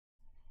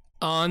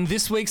On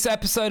this week's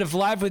episode of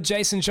Live with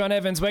Jason John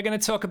Evans, we're going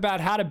to talk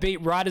about how to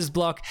beat writer's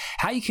block,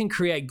 how you can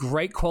create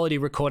great quality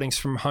recordings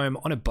from home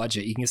on a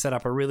budget. You can set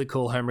up a really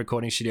cool home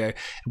recording studio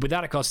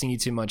without it costing you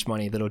too much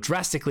money that'll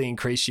drastically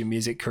increase your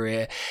music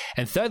career.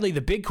 And thirdly, the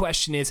big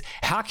question is,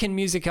 how can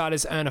music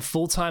artists earn a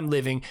full-time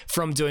living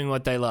from doing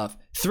what they love?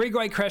 Three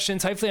great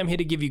questions. Hopefully I'm here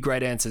to give you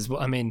great answers.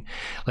 Well, I mean,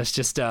 let's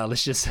just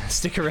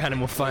stick around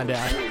and we'll find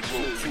out.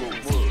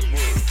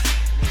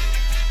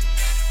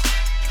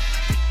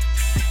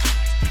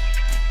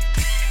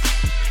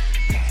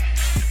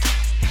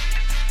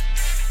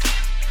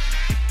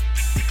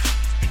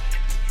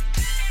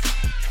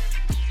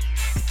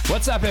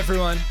 What's up,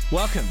 everyone?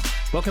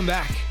 Welcome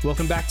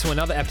back to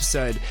another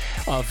episode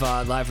of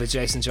Live with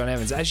Jason John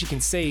Evans. As you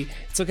can see,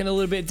 it's looking a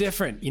little bit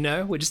different. You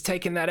know, we're just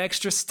taking that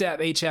extra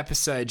step each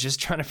episode, just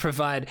trying to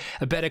provide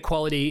a better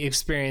quality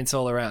experience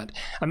all around.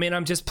 I mean,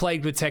 I'm just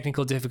plagued with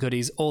technical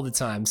difficulties all the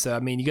time, so I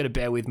mean, you got to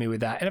bear with me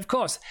with that. And of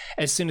course,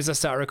 as soon as I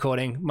start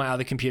recording, my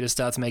other computer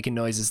starts making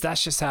noises.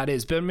 That's just how it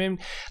is. But I mean,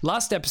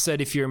 last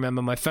episode, if you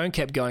remember, my phone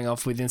kept going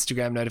off with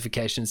Instagram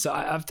notifications, so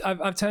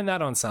I've turned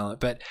that on silent.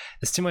 But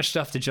there's too much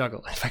stuff to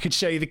juggle. If I could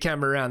show you the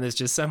camera around, there's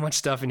just so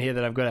much stuff in here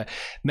that I've got to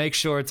make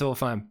sure it's all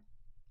fine.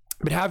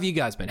 But how have you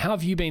guys been? How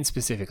have you been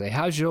specifically?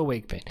 How's your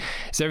week been?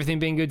 Has everything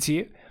been good to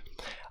you?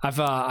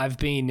 I've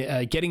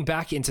been getting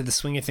back into the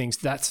swing of things,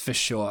 that's for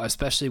sure,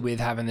 especially with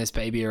having this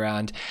baby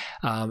around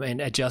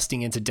and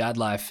adjusting into dad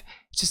life.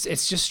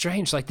 It's just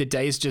strange. Like the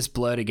days just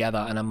blur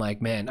together and I'm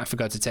like, man, I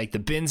forgot to take the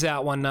bins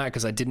out one night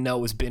because I didn't know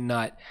it was bin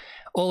night.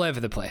 All over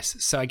the place.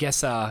 So I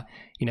guess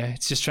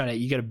it's just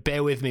you got to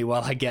bear with me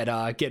while I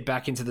get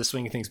back into the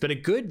swing of things. But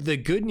the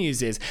good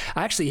news is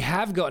I actually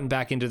have gotten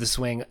back into the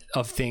swing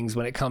of things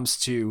when it comes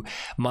to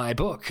my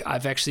book.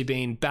 I've actually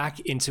been back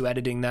into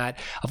editing that.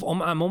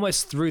 I'm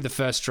almost through the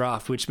first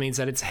draft, which means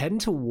that it's heading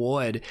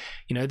toward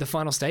the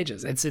final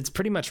stages. It's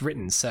pretty much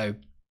written. So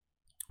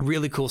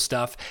really cool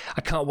stuff.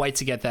 I can't wait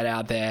to get that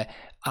out there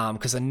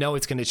because I know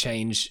it's going to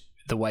change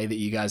the way that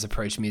you guys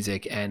approach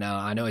music, and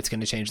I know it's going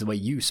to change the way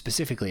you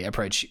specifically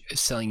approach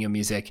selling your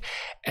music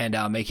and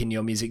making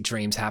your music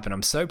dreams happen.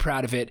 I'm so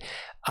proud of it.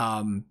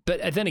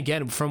 But then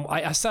again,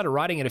 I started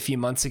writing it a few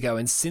months ago,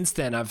 and since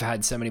then I've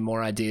had so many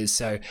more ideas.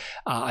 So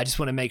I just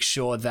want to make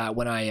sure that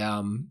when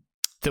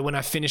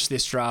I finish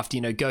this draft,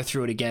 go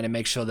through it again and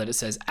make sure that it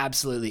says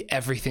absolutely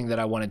everything that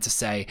I wanted to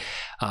say,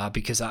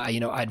 because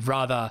I'd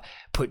rather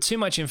put too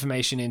much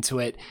information into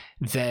it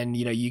than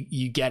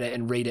you get it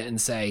and read it and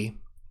say,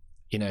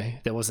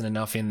 there wasn't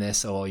enough in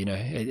this, or,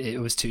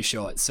 it was too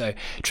short. So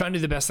trying to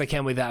do the best I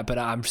can with that, but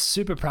I'm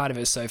super proud of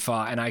it so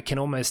far. And I can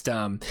almost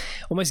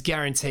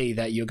guarantee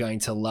that you're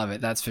going to love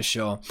it. That's for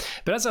sure.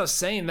 But as I was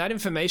saying, that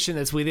information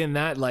that's within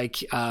that,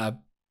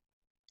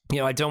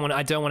 I don't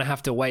want to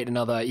have to wait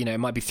another, it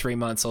might be 3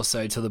 months or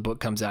so till the book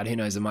comes out. Who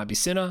knows? It might be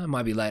sooner, it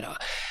might be later,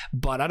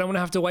 but I don't want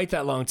to have to wait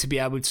that long to be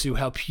able to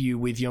help you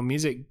with your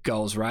music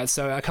goals, right?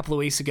 So a couple of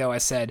weeks ago, I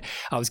said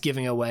I was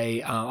giving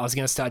away, I was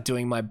going to start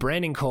doing my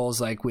branding calls,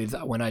 like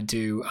when I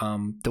do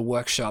the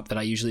workshop that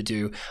I usually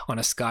do on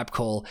a Skype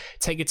call,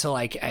 take it to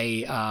like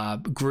a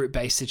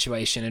group-based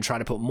situation and try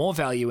to put more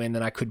value in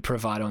than I could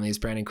provide on these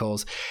branding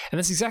calls. And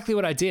that's exactly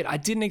what I did. I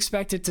didn't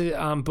expect it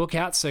to book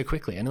out so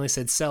quickly. I nearly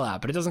said sell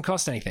out, but it doesn't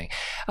cost anything.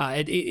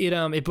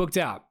 It booked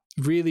out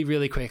really,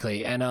 really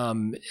quickly,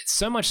 and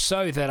so much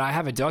so that I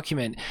have a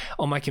document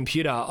on my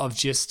computer of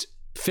just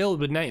filled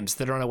with names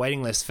that are on a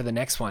waiting list for the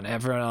next one.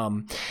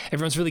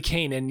 Everyone's really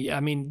keen, and I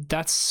mean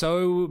that's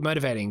so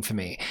motivating for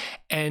me.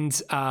 And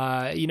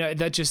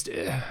that just.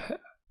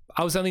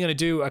 I was only going to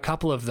do a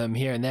couple of them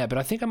here and there, but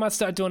I think I might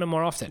start doing them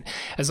more often.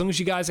 As long as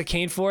you guys are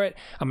keen for it,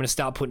 I'm going to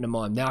start putting them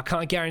on. Now, I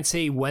can't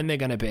guarantee when they're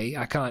going to be.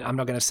 I'm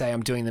not going to say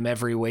I'm doing them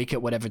every week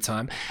at whatever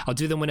time. I'll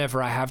do them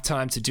whenever I have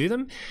time to do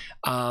them.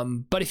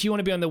 But if you want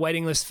to be on the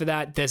waiting list for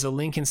that, there's a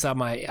link inside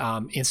my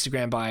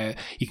Instagram bio.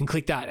 You can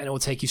click that and it will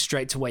take you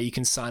straight to where you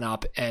can sign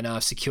up and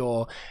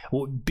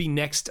be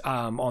next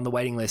on the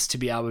waiting list to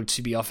be able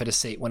to be offered a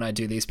seat when I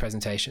do these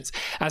presentations.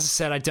 As I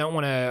said, I don't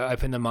want to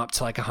open them up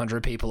to like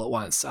 100 people at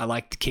once. I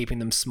like to keeping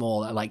them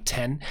small at like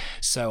 10.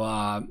 So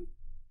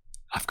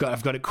I've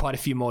got quite a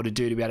few more to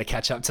do to be able to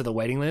catch up to the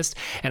waiting list.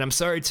 And I'm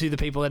sorry to the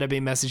people that have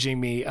been messaging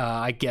me.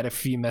 I get a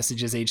few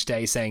messages each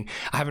day saying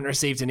I haven't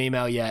received an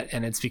email yet,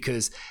 and it's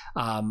because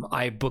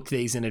I book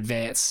these in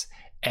advance.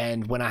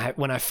 And when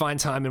I find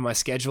time in my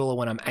schedule, or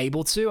when I'm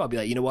able to, I'll be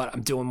like, you know what,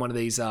 I'm doing one of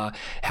these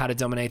how to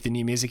dominate the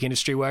new music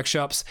industry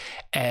workshops,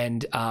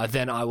 and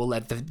then I will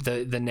let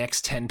the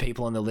next 10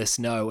 people on the list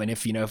know. And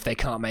if they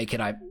can't make it,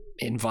 I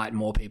invite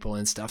more people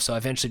and stuff. So I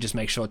eventually just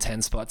make sure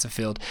 10 spots are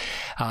filled,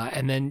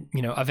 and then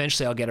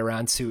eventually I'll get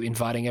around to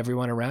inviting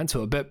everyone around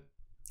to it. But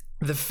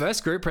the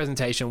first group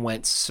presentation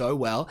went so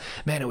well.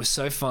 Man, it was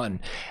so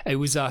fun. It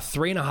was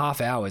 3.5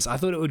 hours. I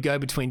thought it would go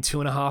between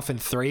 2.5 and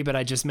 3, but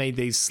I just made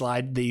these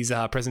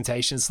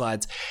presentation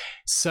slides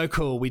so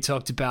cool. We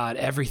talked about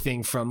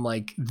everything from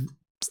like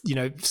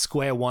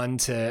square one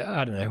to,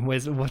 I don't know,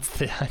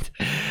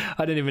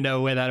 I don't even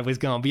know where that was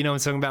going, but you know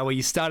what I'm talking about, where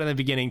you start in the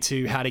beginning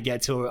to how to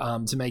get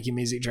to make your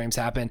music dreams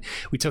happen.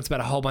 We talked about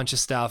a whole bunch of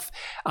stuff.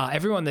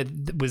 Everyone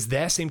that was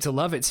there seemed to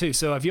love it too.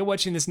 So if you're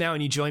watching this now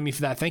and you join me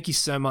for that, thank you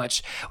so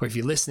much. Or if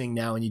you're listening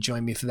now and you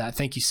join me for that,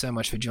 thank you so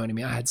much for joining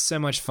me. I had so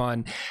much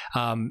fun.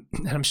 And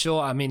I'm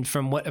sure,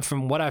 from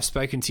what I've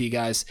spoken to you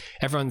guys,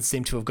 everyone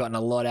seemed to have gotten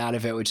a lot out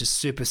of it, which is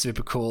super,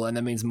 super cool. And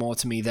that means more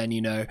to me than,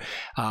 as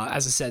I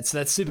said, so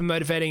that's super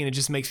motivating. And it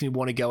just makes me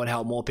want to go and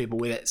help more people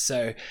with it. So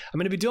I'm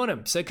going to be doing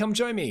them. So come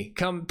join me.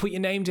 Come put your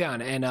name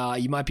down, and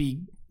I might be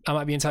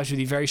in touch with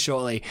you very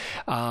shortly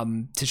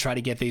to try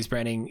to get these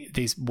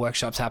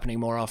workshops happening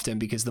more often,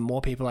 because the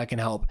more people I can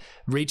help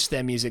reach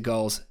their music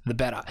goals, the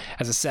better.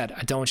 As I said,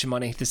 I don't want your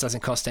money. This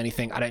doesn't cost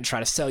anything. I don't try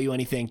to sell you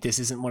anything. This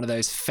isn't one of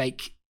those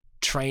fake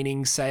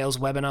training sales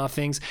webinar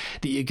things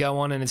that you go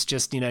on and it's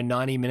just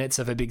 90 minutes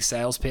of a big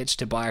sales pitch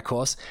to buy a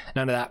course.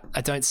 None of that. I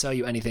don't sell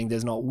you anything.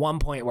 There's not one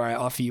point where I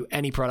offer you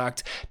any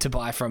product to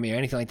buy from me or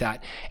anything like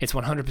that. It's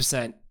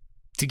 100%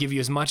 to give you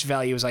as much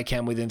value as I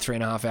can within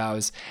 3.5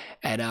 hours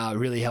and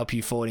really help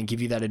you forward and give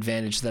you that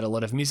advantage that a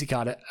lot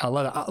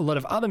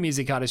of other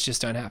music artists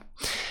just don't have.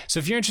 So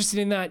if you're interested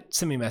in that,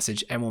 send me a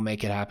message and we'll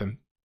make it happen.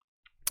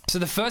 So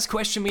the first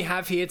question we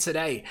have here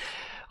today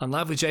on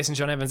Live with Jason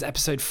John Evans,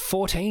 episode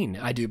 14,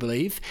 I do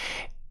believe,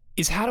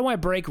 is how do I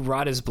break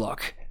writer's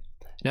block?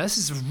 Now, this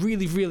is a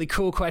really, really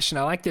cool question.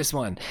 I like this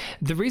one.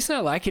 The reason I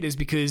like it is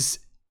because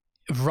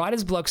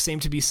writer's block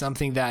seemed to be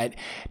something that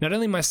not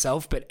only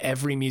myself, but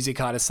every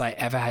music artist I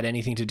ever had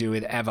anything to do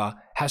with ever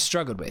has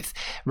struggled with.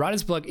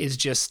 Writer's block is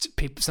just,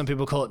 some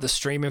people call it the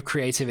stream of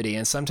creativity.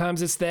 And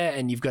sometimes it's there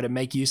and you've got to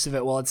make use of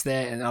it while it's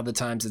there, and other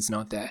times it's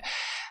not there.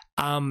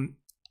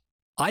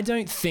 I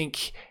don't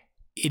think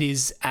it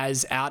is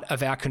as out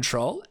of our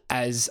control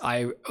as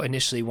I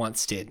initially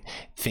once did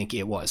think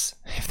it was,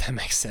 if that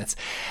makes sense.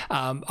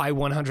 I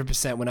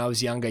 100%, when I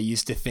was younger,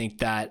 used to think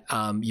that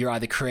you're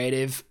either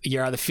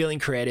feeling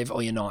creative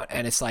or you're not.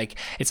 And it's like,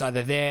 it's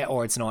either there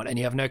or it's not, and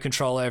you have no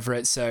control over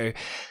it. So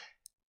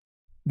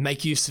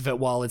make use of it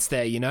while it's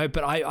there,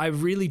 But I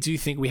really do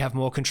think we have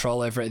more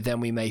control over it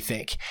than we may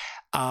think.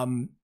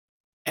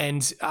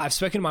 And I've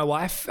spoken to my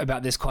wife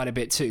about this quite a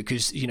bit too,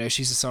 because,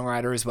 she's a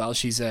songwriter as well.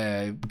 She's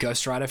a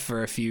ghostwriter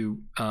for a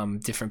few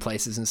different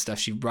places and stuff.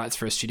 She writes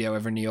for a studio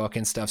over in New York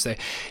and stuff. So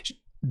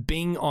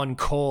being on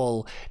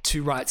call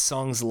to write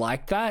songs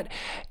like that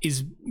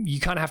is, you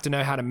kind of have to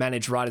know how to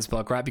manage writer's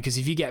block, right? Because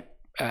if you get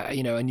a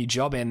new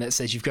job in that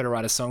says you've got to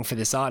write a song for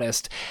this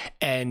artist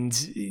and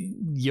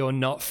you're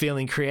not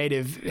feeling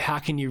creative, how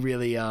can you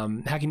really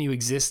how can you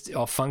exist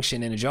or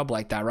function in a job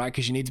like that, right?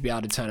 Because you need to be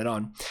able to turn it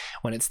on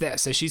when it's there.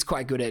 So she's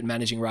quite good at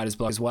managing writer's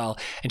block as well,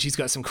 and she's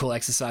got some cool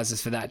exercises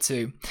for that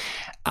too.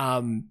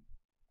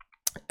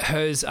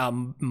 Hers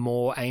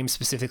more aimed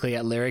specifically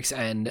at lyrics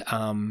and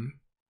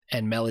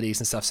melodies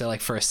and stuff. So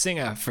like for a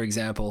singer, for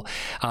example,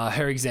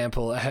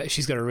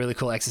 she's got a really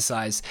cool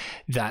exercise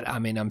that,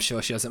 I'm sure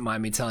she doesn't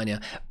mind me telling you,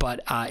 but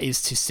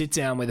is to sit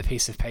down with a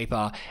piece of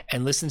paper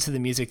and listen to the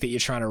music that you're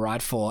trying to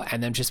write for,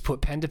 and then just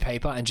put pen to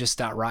paper and just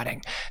start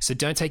writing. So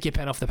don't take your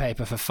pen off the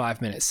paper for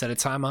 5 minutes. Set a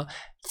timer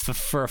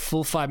for a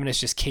full 5 minutes.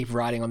 Just keep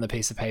writing on the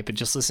piece of paper.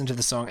 Just listen to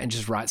the song and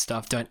just write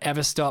stuff. Don't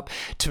ever stop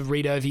to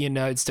read over your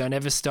notes. Don't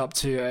ever stop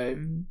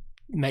to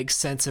make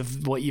sense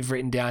of what you've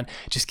written down.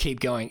 Just keep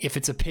going. If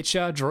it's a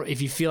picture,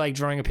 if you feel like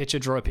drawing a picture,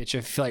 draw a picture.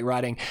 If you feel like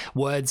writing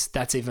words,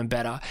 that's even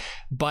better.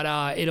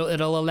 But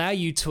it'll allow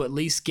you to at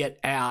least get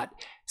out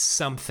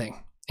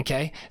something.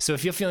 Okay, so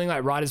if you're feeling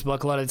like writer's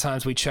block, a lot of the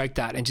times we choke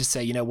that and just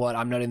say, you know what,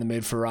 I'm not in the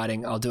mood for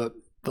writing, I'll do it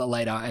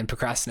later, and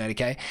procrastinate.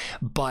 Okay,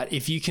 but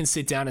if you can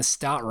sit down and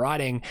start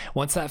writing,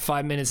 once that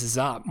 5 minutes is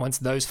up, once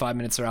those 5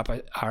 minutes are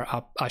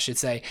up, I should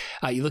say,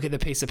 you look at the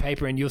piece of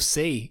paper and you'll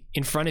see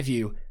in front of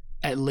you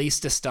at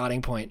least a starting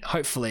point.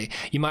 Hopefully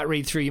you might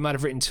read through, you might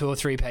have written 2 or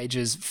 3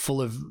 pages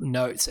full of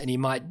notes, and you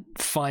might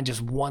find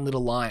just one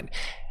little line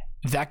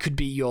that could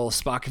be your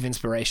spark of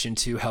inspiration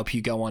to help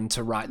you go on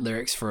to write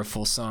lyrics for a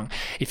full song.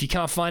 If you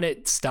can't find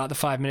it, start the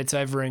 5 minutes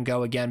over and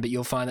go again, but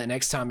you'll find that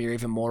next time you're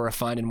even more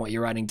refined in what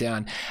you're writing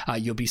down.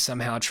 You'll be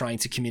somehow trying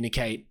to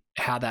communicate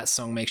how that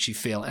song makes you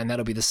feel, and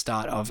that'll be the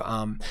start of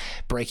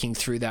breaking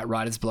through that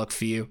writer's block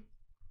for you.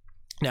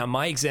 Now,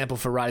 my example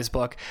for writer's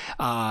block,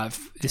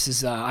 this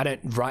is, I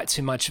don't write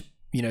too much,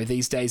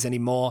 these days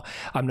anymore.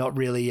 I'm not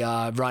really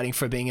writing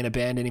for being in a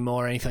band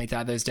anymore or anything like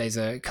that. Those days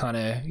are kind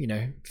of,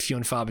 few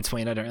and far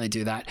between. I don't really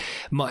do that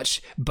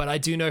much. But I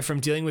do know from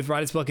dealing with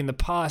writer's block in the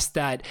past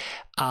that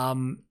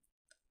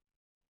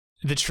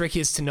the trick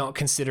is to not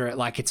consider it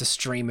like it's a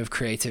stream of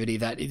creativity,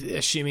 that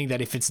assuming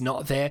that if it's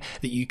not there,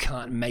 that you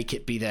can't make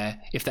it be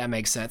there, if that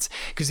makes sense.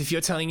 Because if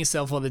you're telling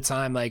yourself all the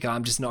time, like,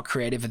 I'm just not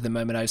creative at the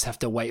moment, I just have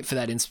to wait for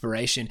that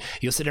inspiration,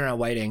 you'll sit around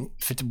waiting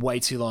for way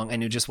too long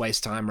and you'll just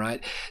waste time,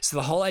 right? So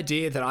the whole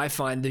idea that I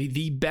find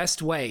the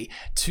best way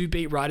to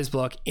beat writer's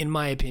block, in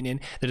my opinion,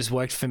 that has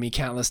worked for me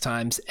countless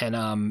times, and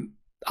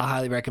I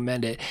highly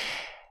recommend it.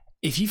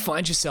 If you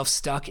find yourself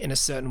stuck in a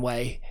certain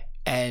way,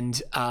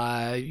 and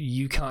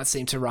you can't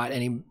seem to write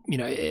any,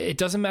 it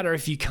doesn't matter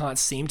if you can't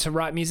seem to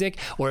write music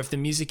or if the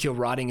music you're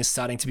writing is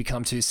starting to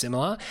become too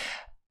similar.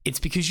 It's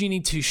because you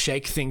need to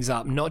shake things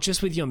up, not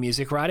just with your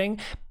music writing.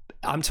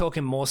 I'm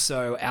talking more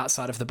so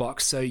outside of the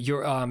box. So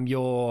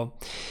your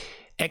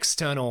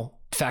external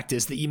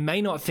factors that you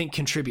may not think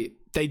contribute,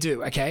 they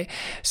do. Okay.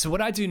 So what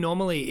I do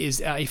normally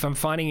is if I'm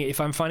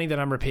finding that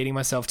I'm repeating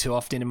myself too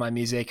often in my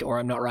music, or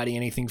I'm not writing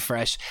anything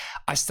fresh,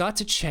 I start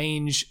to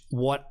change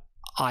what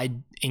I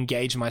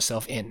engage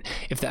myself in,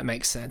 if that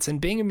makes sense. And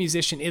being a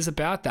musician is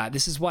about that.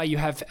 This is why you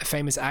have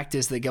famous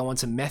actors that go on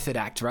to method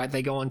act, right?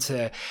 They go on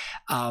to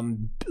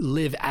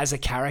live as a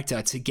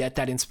character to get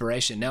that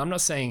inspiration. Now, I'm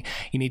not saying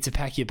you need to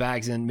pack your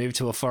bags and move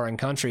to a foreign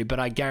country, but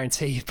I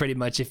guarantee you pretty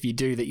much if you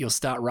do that, you'll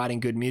start writing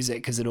good music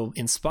because it'll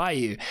inspire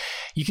you.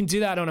 You can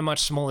do that on a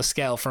much smaller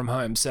scale from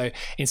home. So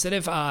instead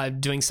of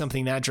doing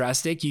something that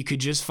drastic, you could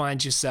just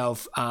find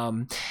yourself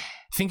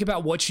think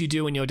about what you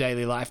do in your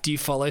daily life. Do you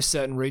follow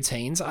certain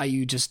routines? Are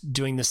you just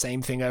doing the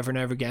same thing over and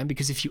over again?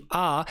 Because if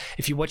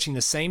you're watching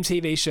the same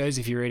TV shows,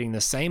 if you're reading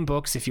the same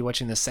books, if you're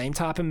watching the same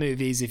type of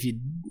movies, if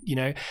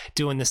you're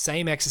doing the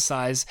same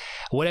exercise,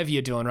 whatever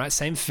you're doing, right?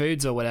 Same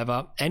foods or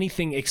whatever,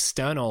 anything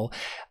external,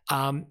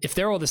 if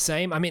they're all the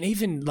same, I mean,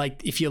 even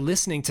like if you're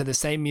listening to the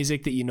same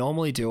music that you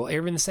normally do, or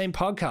even the same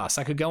podcasts,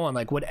 I could go on,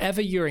 like whatever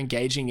you're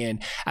engaging in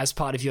as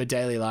part of your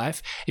daily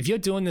life, if you're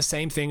doing the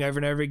same thing over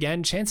and over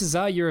again, chances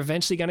are you're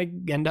eventually going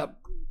to end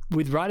up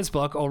with writer's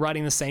block or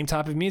writing the same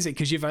type of music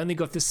because you've only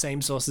got the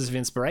same sources of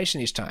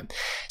inspiration each time.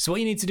 So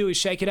what you need to do is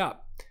shake it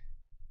up.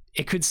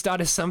 It could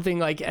start as something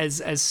like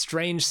as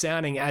strange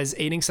sounding as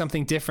eating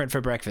something different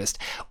for breakfast,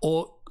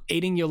 or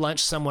eating your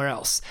lunch somewhere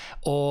else,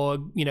 or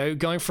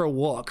going for a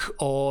walk,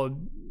 or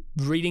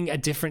reading a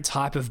different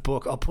type of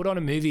book, or put on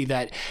a movie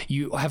that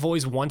you have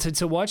always wanted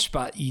to watch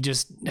but you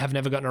just have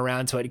never gotten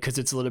around to it because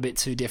it's a little bit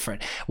too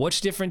different. Watch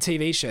different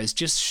TV shows.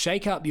 Just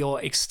shake up your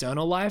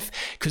external life,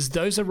 because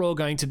those are all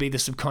going to be the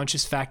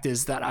subconscious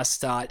factors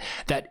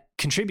that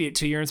contribute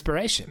to your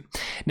inspiration.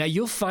 Now,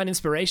 you'll find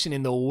inspiration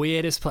in the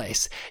weirdest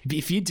place.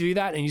 If you do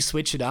that and you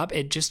switch it up,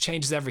 it just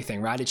changes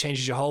everything, right? It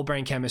changes your whole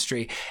brain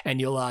chemistry, and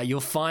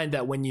you'll find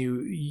that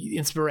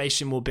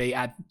inspiration will be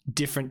at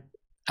different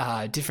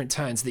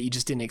turns that you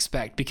just didn't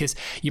expect, because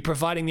you're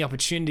providing the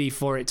opportunity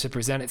for it to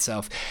present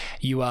itself.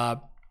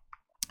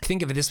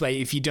 Think of it this way: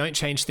 if you don't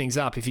change things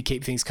up, if you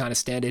keep things kind of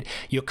standard,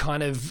 you're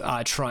kind of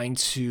trying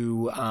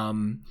to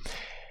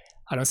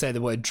I don't say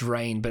the word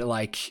drain, but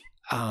like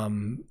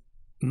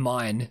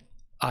mine,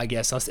 I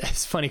guess.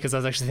 It's funny because I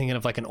was actually thinking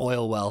of like an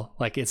oil well,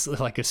 like it's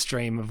like a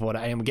stream of water.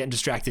 I am getting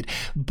distracted,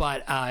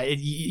 but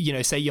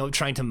say you're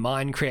trying to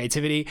mine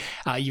creativity,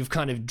 you've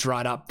kind of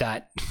dried up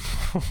that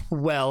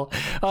well.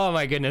 Oh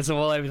my goodness, I'm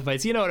all over the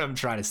place. You know what I'm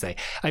trying to say.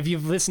 If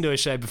you've listened to a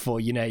show before,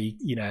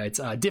 it's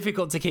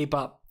difficult to keep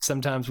up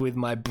sometimes with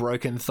my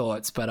broken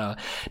thoughts, but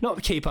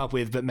not keep up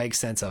with, but make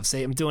sense of.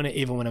 See, I'm doing it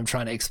even when I'm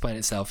trying to explain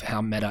itself.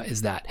 How meta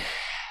is that?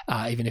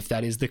 Even if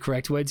that is the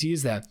correct word to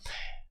use there.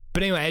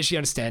 But anyway, as you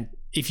understand,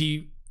 if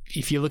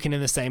you're looking in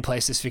the same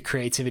places for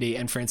creativity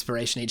and for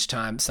inspiration each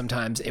time,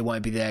 sometimes it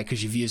won't be there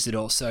because you've used it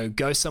all. So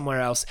go somewhere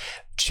else,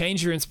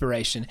 change your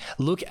inspiration,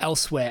 look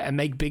elsewhere, and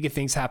make bigger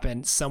things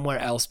happen somewhere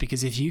else.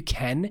 Because if you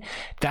can,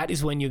 that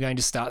is when you're going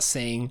to start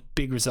seeing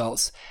big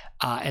results,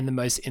 and the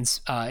most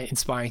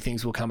inspiring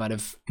things will come out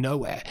of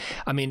nowhere.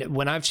 I mean,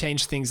 when I've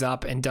changed things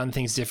up and done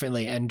things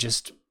differently and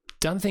just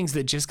done things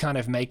that just kind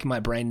of make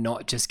my brain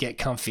not just get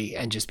comfy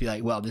and just be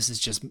like, well, this is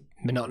just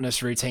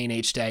monotonous routine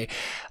each day,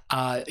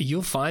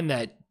 you'll find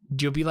that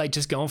you'll be like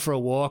just going for a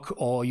walk,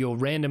 or you'll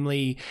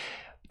randomly,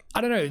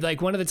 I don't know,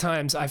 like one of the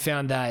times I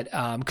found that,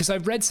 because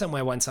I've read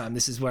somewhere one time,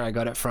 this is where I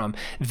got it from,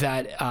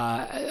 that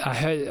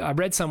I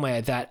read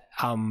somewhere that,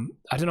 I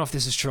don't know if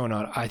this is true or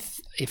not.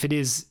 If it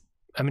is,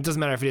 I mean, it doesn't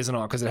matter if it is or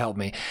not because it helped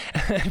me.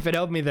 If it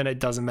helped me, then it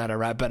doesn't matter,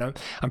 right? But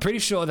I'm pretty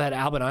sure that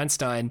Albert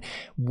Einstein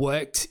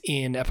worked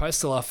in a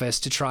postal office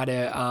to try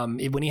to,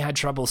 when he had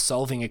trouble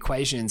solving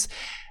equations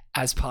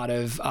as part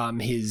of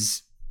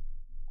his,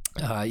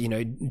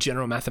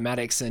 general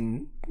mathematics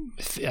and,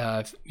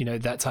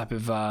 that type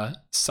of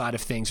side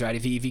of things, right?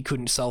 If he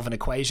couldn't solve an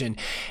equation,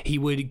 he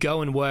would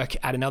go and work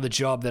at another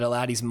job that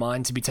allowed his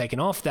mind to be taken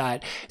off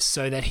that,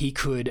 so that he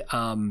could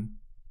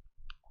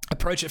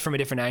approach it from a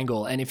different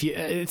angle. And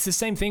it's the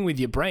same thing with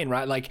your brain,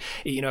 right? Like,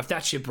 if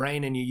that's your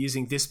brain and you're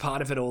using this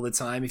part of it all the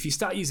time, if you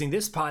start using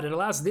this part, it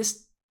allows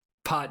this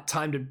part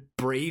time to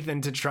breathe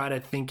and to try to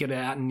think it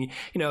out, and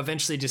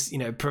eventually just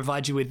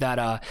provide you with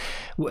that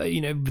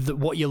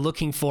what you're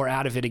looking for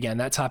out of it again,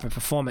 that type of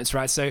performance,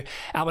 right? So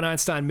Albert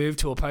Einstein moved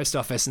to a post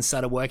office and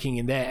started working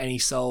in there, and he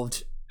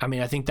solved,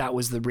 I think that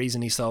was the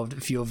reason he solved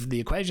a few of the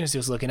equations he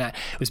was looking at,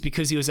 was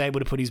because he was able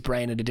to put his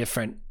brain at a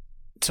different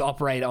to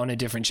operate on a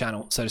different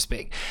channel, so to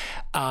speak.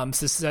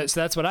 So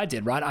that's what I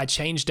did, right? I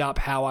changed up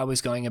how I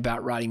was going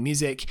about writing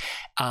music.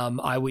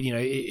 I would,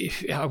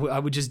 I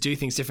would just do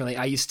things differently.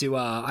 I used to,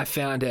 I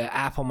found an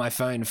app on my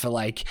phone for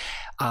like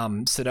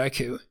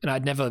Sudoku, and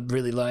I'd never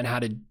really learned how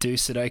to do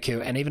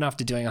Sudoku. And even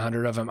after doing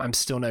 100 of them, I'm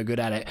still no good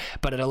at it.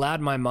 But it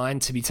allowed my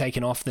mind to be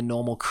taken off the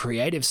normal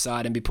creative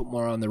side and be put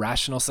more on the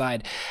rational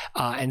side,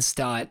 and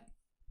start,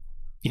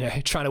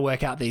 trying to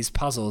work out these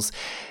puzzles.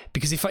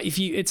 Because if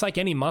you, it's like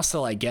any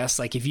muscle, I guess.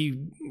 Like if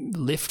you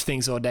lift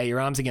things all day, your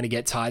arms are going to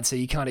get tired, so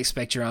you can't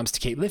expect your arms to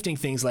keep lifting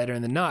things later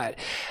in the night.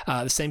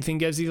 The same thing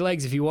goes with your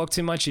legs. If you walk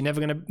too much, you're not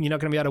going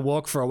to be able to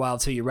walk for a while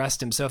till you rest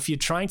them. So if you're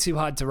trying too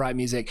hard to write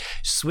music,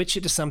 switch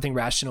it to something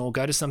rational,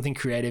 go to something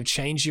creative,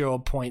 change your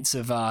points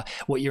of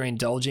what you're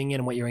indulging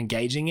in and what you're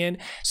engaging in.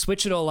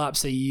 Switch it all up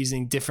so you're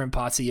using different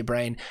parts of your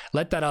brain.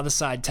 Let that other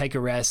side take a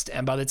rest.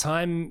 And by the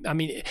time,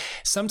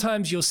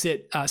 sometimes you'll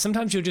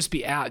sometimes you'll just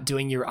be out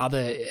doing your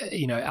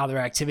other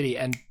activity,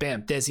 and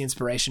bam, there's the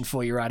inspiration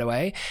for you right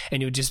away.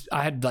 And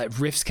I had like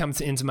riffs come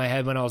into my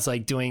head when I was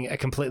like doing a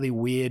completely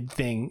weird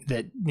thing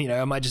that,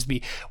 I might just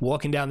be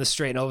walking down the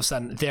street and all of a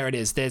sudden there it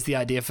is. There's the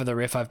idea for the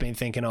riff I've been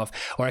thinking of.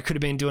 Or I could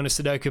have been doing a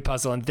Sudoku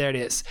puzzle and there it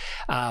is.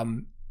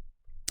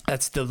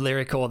 That's the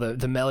lyric or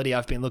the melody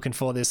I've been looking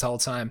for this whole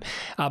time.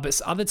 But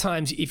other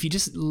times, if you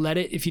just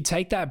if you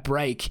take that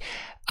break,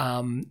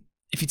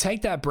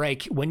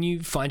 when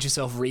you find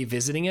yourself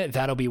revisiting it,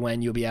 that'll be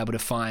when you'll be able to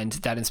find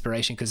that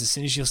inspiration. Because as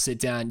soon as you'll sit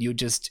down, you'll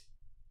just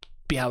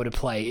be able to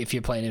play if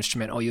you play an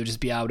instrument, or you'll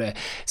just be able to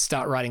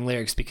start writing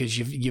lyrics because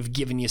you've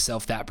given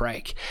yourself that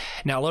break.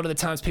 Now, a lot of the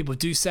times people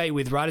do say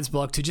with writer's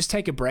block to just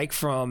take a break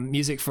from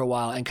music for a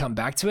while and come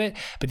back to it.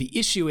 But the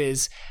issue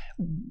is,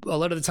 a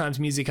lot of the times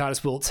music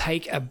artists will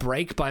take a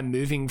break by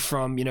moving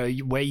from,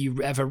 where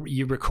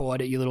you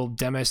record at your little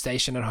demo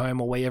station at home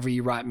or wherever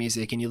you write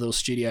music in your little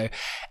studio,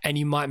 and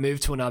you might move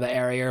to another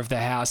area of the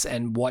house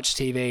and watch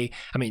TV.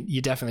 I mean,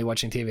 you're definitely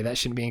watching TV. That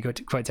shouldn't be in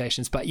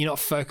quotations, but you're not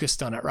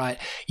focused on it, right?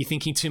 You're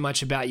thinking too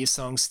much about your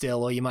song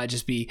still, or you might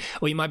be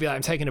like,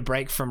 I'm taking a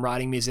break from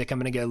writing music. I'm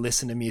going to go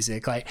listen to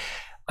music. Like,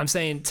 I'm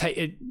saying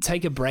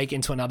take a break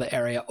into another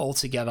area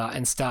altogether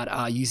and start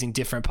using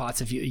different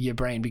parts of your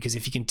brain, because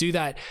if you can do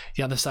that,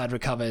 the other side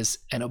recovers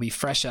and it'll be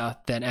fresher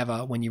than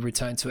ever when you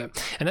return to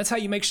it. And that's how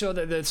you make sure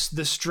that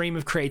the stream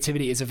of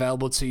creativity is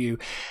available to you.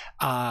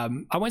 I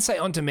won't say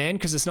on demand,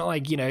 because it's not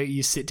like,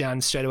 you sit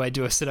down straight away,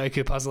 do a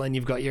Sudoku puzzle and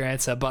you've got your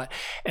answer, but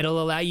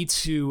it'll allow you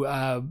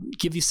to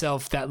give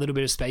yourself that little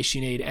bit of space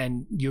you need,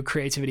 and your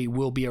creativity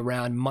will be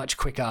around much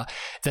quicker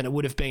than it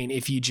would have been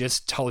if you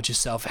just told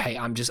yourself, hey,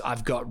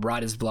 I've got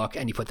writer's block,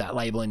 and you put that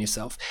label on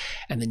yourself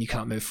and then you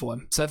can't move forward.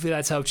 So hopefully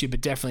that's helped you,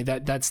 but definitely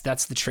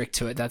that's the trick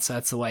to it. That's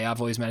the way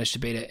I've always managed to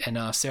beat it.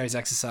 And Sarah's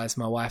exercise,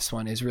 my wife's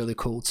one, is really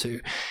cool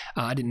too.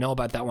 I didn't know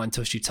about that one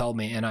until she told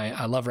me, and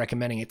I love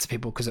recommending it to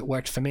people because it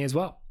worked for me as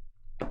well.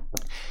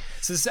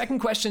 So the second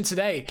question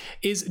today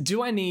is,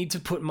 do I need to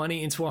put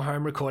money into a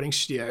home recording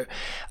studio?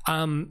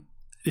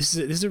 This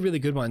is a really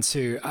good one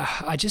too.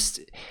 I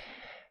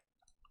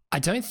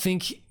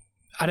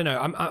don't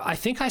know. I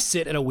think I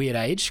sit at a weird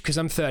age because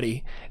I'm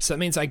 30. So that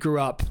means I grew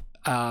up,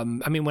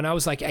 when I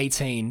was like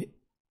 18,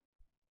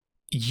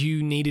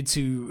 you needed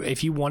to,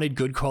 if you wanted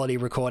good quality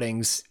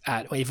recordings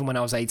even when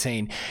I was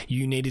 18,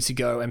 you needed to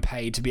go and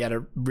pay to be at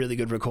a really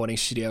good recording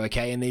studio.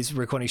 Okay. And these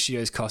recording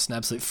studios cost an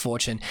absolute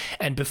fortune.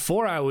 And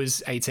before I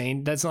was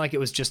 18, that's not like it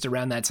was just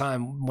around that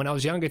time. When I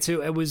was younger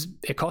too,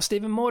 it cost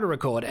even more to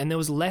record, and there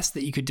was less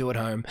that you could do at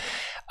home.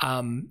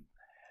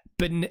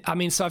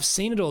 So I've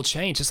seen it all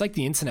change. It's like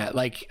the internet.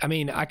 Like,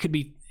 I could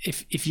be,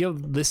 if you're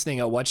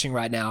listening or watching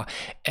right now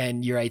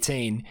and you're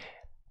 18,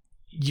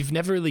 you've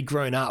never really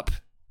grown up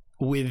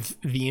with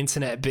the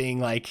internet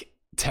being like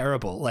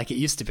terrible like it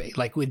used to be,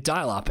 like with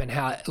dial-up, and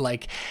how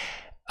like,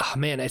 oh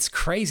man, it's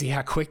crazy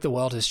how quick the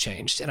world has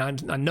changed. And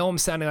I know I'm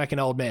sounding like an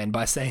old man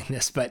by saying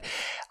this, but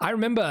I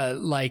remember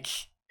like,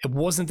 it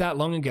wasn't that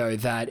long ago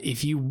that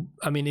if you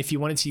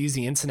wanted to use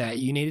the internet,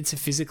 you needed to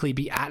physically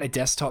be at a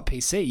desktop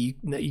PC.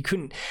 You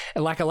couldn't,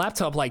 like a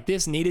laptop like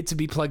this needed to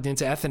be plugged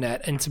into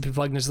Ethernet and to be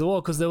plugged into the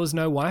wall because there was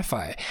no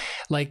Wi-Fi.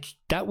 Like,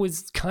 that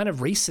was kind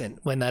of recent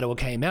when that all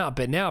came out,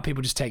 but now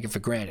people just take it for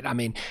granted.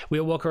 We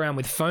all walk around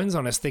with phones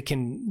on us that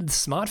can,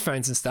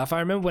 smartphones and stuff. I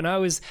remember when I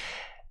was,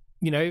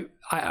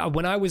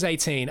 when I was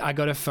 18, I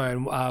got a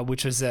phone,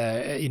 which was,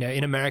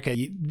 in America,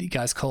 you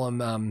guys call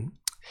them,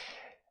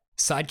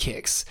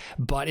 Sidekicks,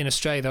 but in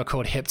Australia they're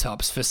called Hip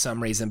Tops for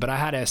some reason. But I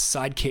had a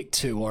Sidekick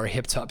 2 or a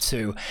Hip Top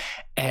 2,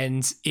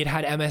 and it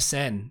had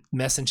MSN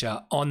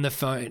Messenger on the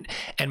phone,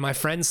 and my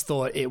friends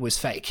thought it was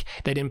fake.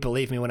 They didn't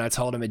believe me when I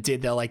told them it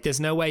did. They're like,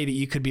 there's no way that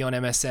you could be on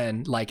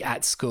MSN like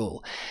at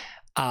school.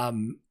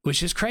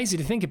 Which is crazy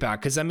to think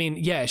about, because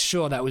yeah,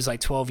 sure, that was like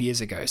 12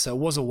 years ago, so it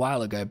was a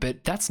while ago,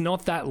 but that's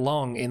not that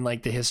long in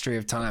like the history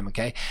of time.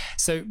 Okay,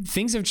 so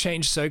things have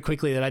changed so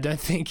quickly that I don't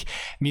think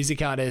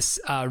music artists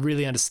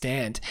really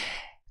understand,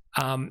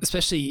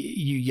 especially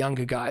you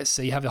younger guys.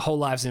 So you have your whole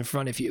lives in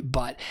front of you,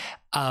 but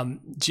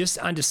just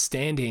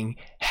understanding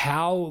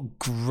how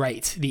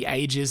great the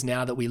age is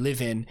now that we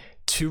live in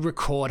to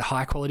record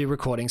high quality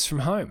recordings from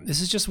home.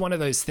 This is just one of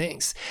those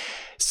things.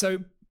 So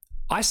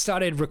I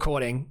started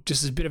recording,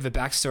 just as a bit of a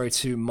backstory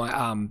to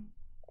my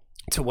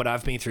to what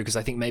I've been through, because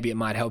I think maybe it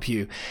might help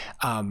you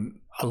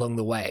along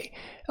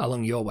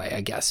your way,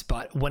 I guess.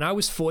 But when I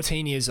was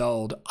 14 years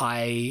old,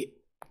 I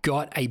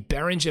got a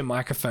Behringer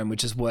microphone,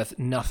 which is worth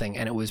nothing,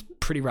 and it was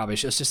pretty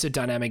rubbish. It was just a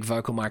dynamic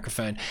vocal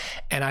microphone,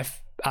 and a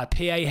PA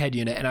head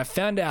unit. And I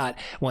found out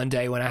one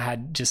day when I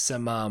had just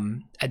some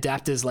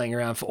adapters laying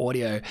around for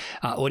audio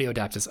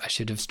adapters, I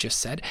should have just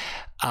said,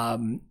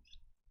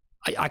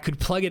 I could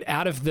plug it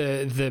out of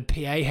the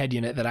PA head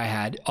unit that I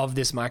had of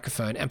this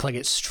microphone and plug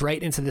it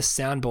straight into the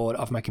soundboard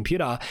of my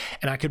computer,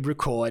 and I could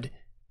record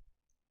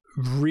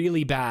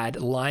really bad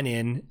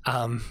line-in,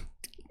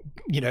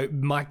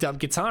 mic'd up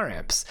guitar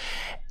amps.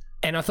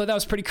 And I thought that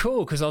was pretty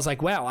cool, because I was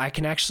like, wow, I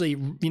can actually,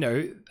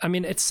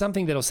 it's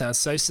something that'll sound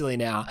so silly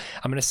now.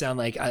 I'm going to sound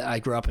like I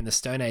grew up in the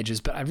Stone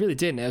Ages, but I really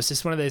didn't. It was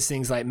just one of those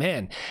things like,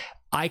 man,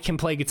 I can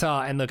play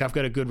guitar, and look, I've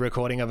got a good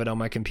recording of it on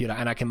my computer,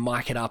 and I can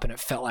mic it up, and it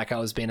felt like I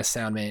was being a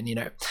sound man,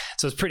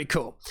 So it's pretty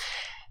cool.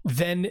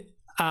 Then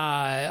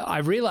I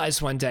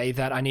realized one day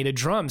that I needed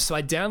drums. So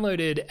I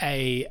downloaded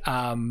a,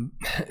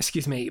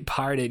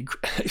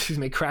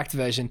 cracked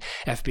version,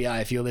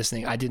 FBI, if you're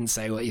listening, I didn't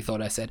say what you thought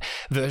I said,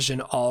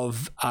 version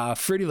of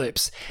Fruity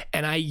Loops.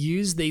 And I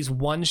used these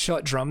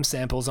one-shot drum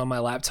samples on my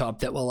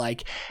laptop that were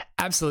like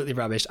absolutely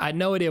rubbish. I had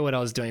no idea what I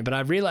was doing, but I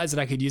realized that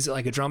I could use it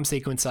like a drum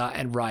sequencer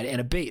and write in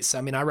a beat. So,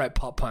 I wrote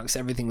pop punk, so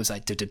everything was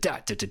like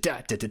da-da-da,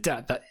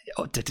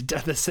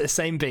 the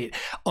same beat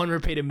on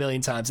repeat a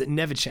million times. It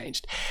never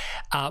changed.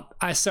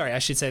 I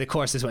should say the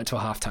choruses went to a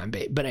halftime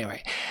beat. But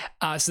anyway,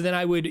 so then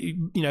I would,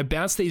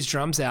 bounce these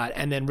drums out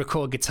and then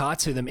record guitar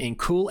to them in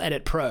Cool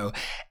Edit Pro.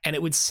 And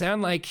it would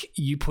sound like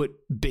you put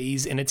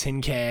bees in a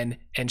tin can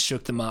and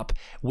shook them up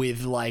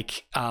with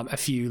like a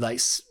few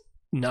like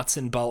nuts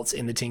and bolts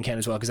in the tin can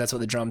as well, because that's what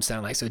the drums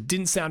sound like. So it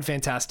didn't sound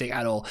fantastic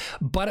at all,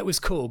 but it was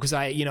cool because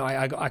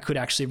I could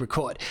actually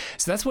record.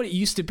 So that's what it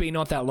used to be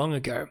not that long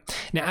ago.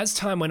 Now, as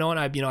time went on,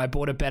 I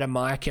bought a better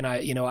mic, and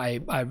I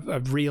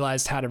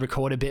realized how to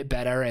record a bit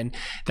better and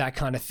that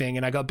kind of thing.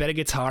 And I got better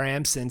guitar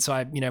amps, and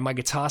so my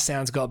guitar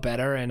sounds got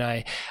better, and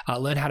I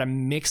learned how to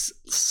mix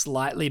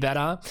slightly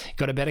better.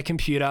 Got a better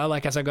computer,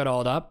 like as I got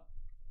older.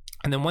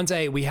 And then one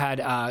day we had,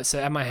 so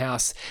at my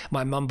house,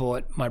 my mum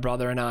bought my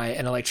brother and I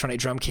an electronic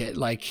drum kit,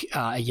 like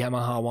a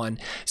Yamaha one,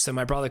 so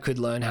my brother could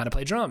learn how to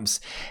play drums,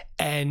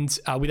 and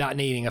without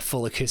needing a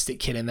full acoustic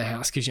kit in the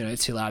house, because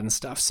it's too loud and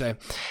stuff. So,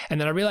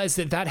 and then I realized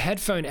that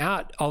headphone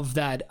out of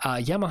that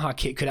Yamaha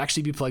kit could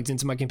actually be plugged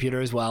into my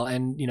computer as well,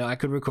 and I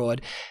could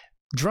record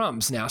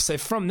drums now. So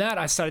from that,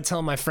 I started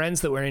telling my friends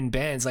that were in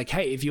bands, like,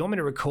 hey, if you want me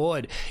to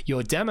record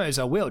your demos,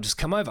 I will. Just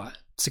come over.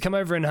 So come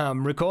over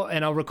and record,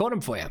 and I'll record them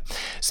for you.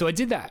 So I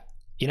did that.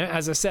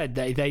 As I said,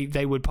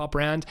 they would pop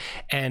around,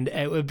 and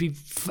it would be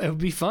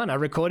fun. I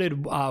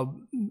recorded. I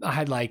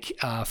had like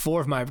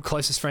 4 of my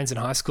closest friends in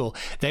high school.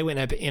 They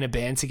went in a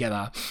band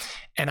together,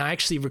 and I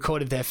actually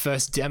recorded their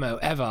first demo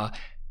ever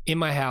in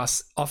my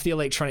house off the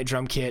electronic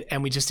drum kit,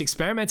 and we just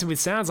experimented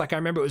with sounds. Like I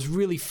remember it was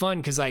really fun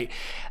because I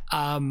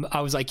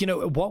was like,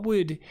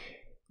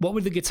 what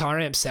would the guitar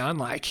amp sound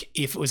like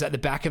if it was at the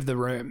back of the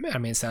room?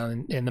 And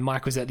the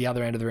mic was at the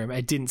other end of the room.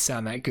 It didn't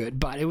sound that good,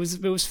 but it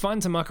was fun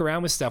to muck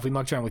around with stuff. We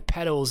mucked around with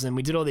pedals, and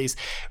we did all these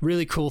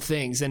really cool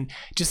things. And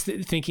just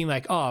thinking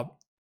like,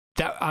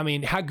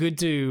 how good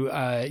do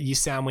you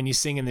sound when you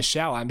sing in the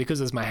shower? And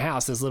because it was my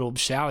house, there's a little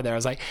shower there. I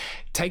was like,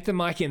 take the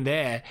mic in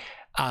there.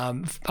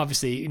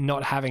 Obviously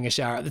not having a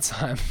shower at the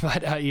time,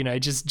 but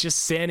just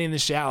standing in the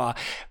shower,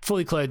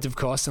 fully clothed, of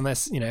course,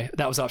 unless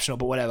that was optional,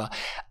 but whatever.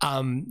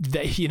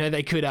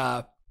 They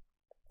could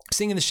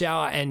sing in the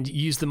shower and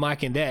use the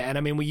mic in there,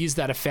 and we used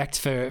that effect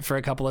for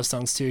a couple of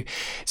songs too.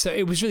 So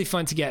it was really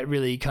fun to get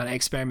really kind of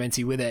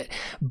experimenty with it,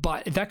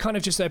 but that kind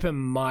of just opened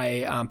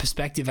my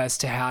perspective as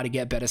to how to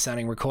get better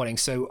sounding recording.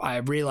 So I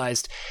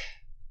realized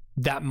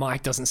that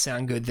mic doesn't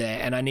sound good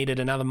there, and I needed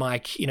another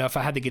mic. If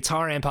I had the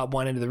guitar amp up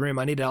one end of the room,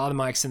 I needed other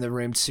mics in the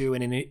room too,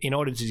 and in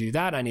order to do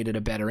that, I needed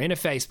a better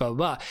interface, blah, blah,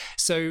 blah.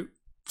 So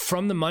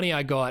from the money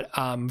I got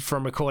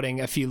from recording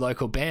a few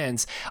local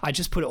bands, I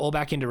just put it all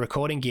back into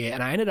recording gear,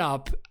 and I ended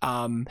up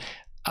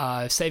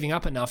saving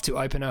up enough to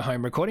open a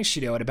home recording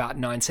studio at about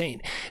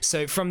 19.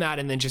 So from that,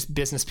 and then just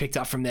business picked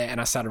up from there, and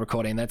I started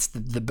recording. That's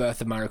the birth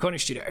of my recording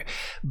studio.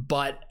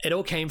 But it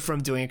all came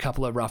from doing a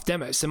couple of rough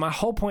demos. So my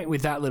whole point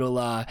with that little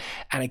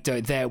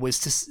anecdote there was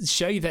to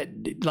show you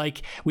that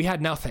like we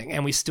had nothing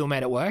and we still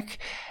made it work.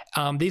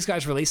 These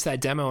guys released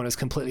that demo and it was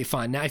completely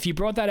fine. Now, if you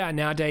brought that out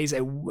nowadays,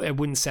 it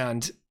wouldn't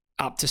sound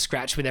up to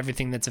scratch with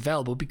everything that's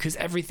available, because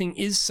everything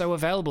is so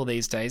available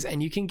these days,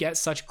 and you can get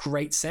such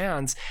great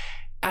sounds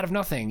out of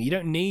nothing. You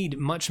don't need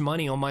much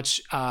money or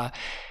much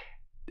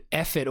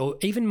effort or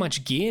even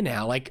much gear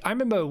now. Like I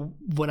remember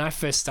when I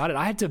first started,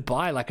 I had to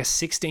buy like a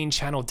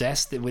 16-channel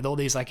desk with all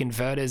these like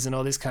inverters and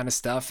all this kind of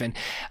stuff, and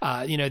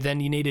then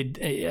you needed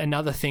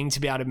another thing to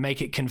be able to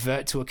make it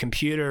convert to a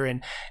computer.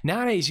 And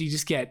nowadays you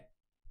just get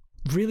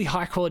really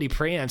high quality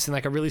preamps in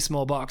like a really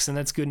small box, and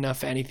that's good enough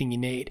for anything you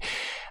need.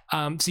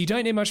 So you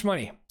don't need much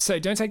money. So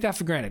don't take that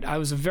for granted. I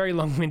was a very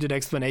long-winded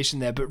explanation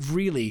there, but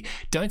really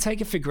don't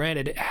take it for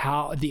granted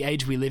how the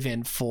age we live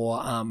in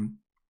for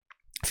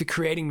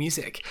creating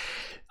music.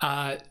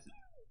 The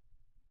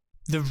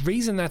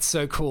reason that's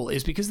so cool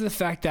is because of the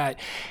fact that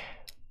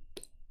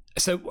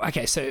so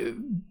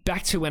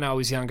back to when I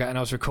was younger and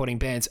I was recording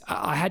bands,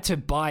 I had to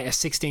buy a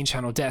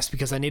 16-channel desk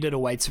because I needed a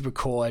way to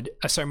record.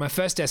 My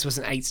first desk was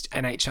an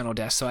 8-channel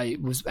desk, so I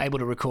was able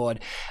to record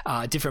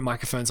different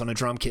microphones on a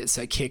drum kit,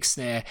 so kick,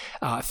 snare,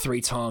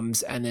 3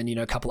 toms, and then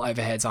a couple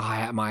overheads, a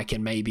hi-hat mic,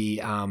 and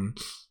maybe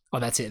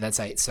that's it. That's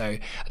 8. So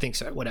I think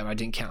so. Whatever, I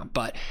didn't count,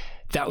 but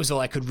that was all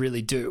I could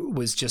really do,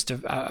 was just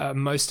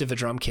most of a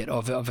drum kit,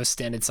 of a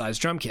standard size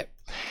drum kit.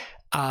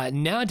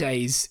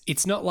 Nowadays,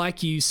 it's not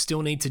like you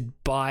still need to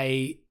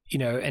buy,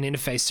 an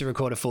interface to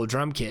record a full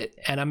drum kit.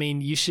 And I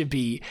mean, you should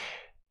be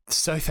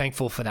so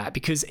thankful for that,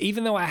 because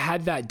even though I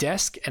had that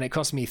desk and it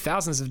cost me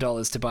thousands of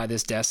dollars to buy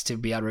this desk to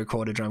be able to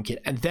record a drum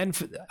kit, and then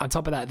on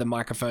top of that, the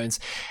microphones,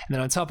 and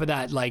then on top of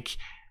that, like,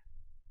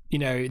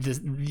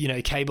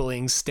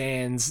 cabling,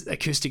 stands,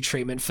 acoustic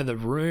treatment for the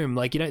room.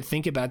 Like, you don't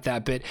think about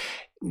that, but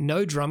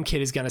no drum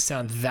kit is going to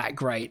sound that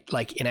great,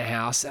 like in a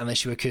house,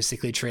 unless you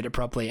acoustically treat it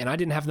properly. And I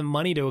didn't have the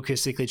money to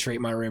acoustically treat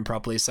my room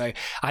properly, so I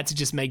had to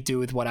just make do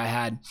with what I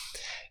had.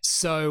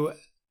 So,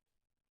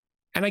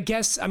 and I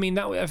guess, I mean,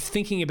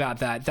 thinking about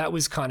that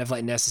was kind of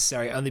like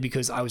necessary only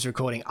because I was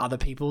recording other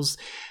people's,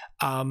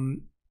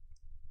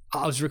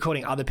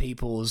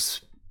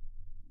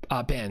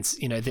 bands,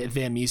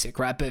 their music,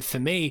 right? But for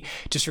me,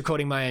 just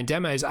recording my own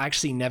demos, I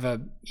actually never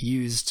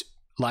used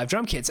live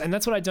drum kits. And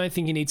that's what I don't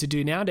think you need to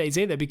do nowadays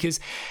either, because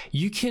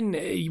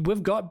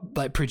we've got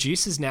like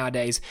producers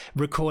nowadays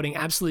recording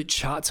absolute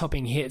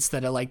chart-topping hits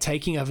that are like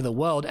taking over the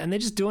world, and they're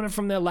just doing it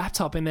from their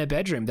laptop in their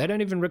bedroom. They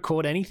don't even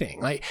record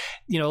anything, like,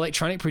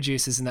 electronic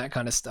producers and that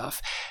kind of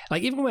stuff.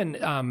 Like, even when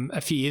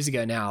a few years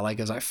ago now, like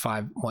it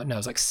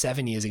was like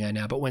 7 years ago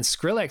now, but when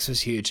Skrillex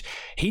was huge,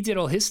 he did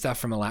all his stuff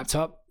from a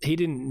laptop. He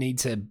didn't need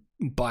to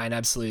buy an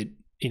absolute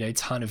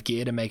ton of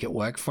gear to make it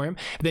work for him.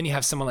 But then you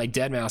have someone like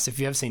Deadmau5. If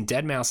you ever seen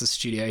Deadmau5's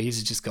studio,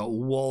 he's just got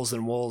walls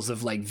and walls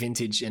of like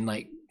vintage and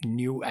like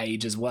new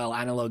age as well,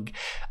 analog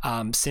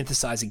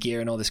synthesizer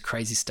gear and all this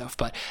crazy stuff.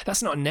 But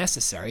that's not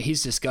necessary.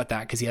 He's just got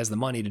that because he has the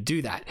money to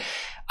do that.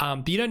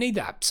 But you don't need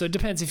that. So it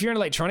depends. If you're an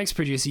electronics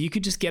producer, you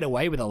could just get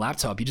away with a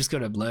laptop. You just got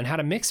to learn how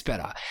to mix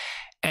better.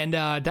 And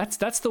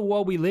that's the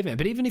world we live in.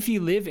 But even if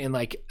you live in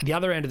like the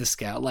other end of the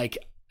scale, like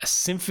a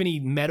symphony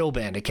metal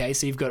band, okay?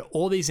 So you've got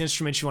all these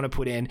instruments you want to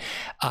put in.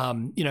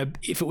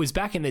 If it was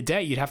back in the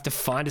day, you'd have to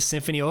find a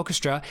symphony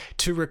orchestra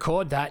to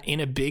record that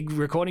in a big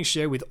recording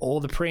studio with all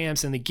the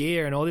preamps and the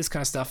gear and all this kind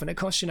of stuff. And it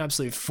costs you an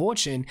absolute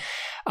fortune,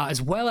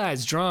 as well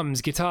as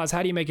drums, guitars.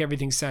 How do you make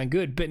everything sound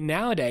good? But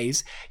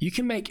nowadays, you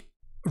can make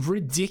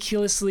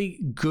ridiculously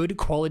good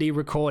quality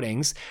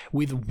recordings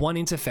with one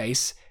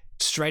interface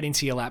straight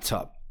into your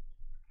laptop.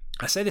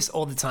 I say this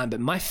all the time, but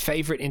my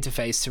favorite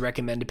interface to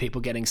recommend to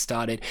people getting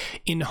started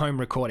in home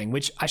recording,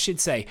 which I should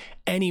say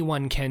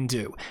anyone can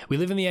do. We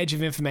live in the age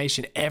of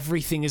information.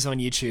 Everything is on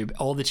YouTube,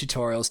 all the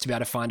tutorials to be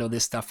able to find all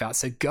this stuff out.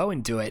 So go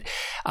and do it.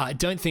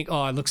 Don't think,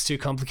 it looks too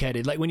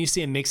complicated. Like when you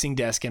see a mixing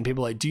desk and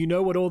people are like, do you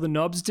know what all the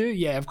knobs do?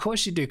 Yeah, of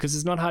course you do, because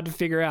it's not hard to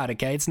figure out,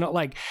 okay? It's not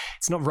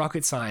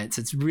rocket science.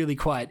 It's really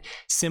quite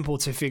simple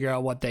to figure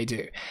out what they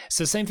do.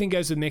 So same thing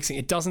goes with mixing.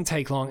 It doesn't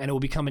take long and it will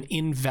become an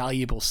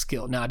invaluable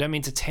skill. Now, I don't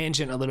mean to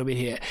tangent a little bit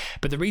here,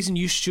 but the reason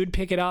you should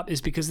pick it up is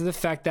because of the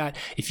fact that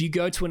if you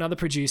go to another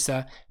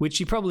producer,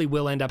 which you probably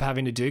will end up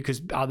having to do because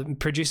other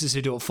producers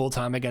who do it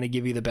full-time are going to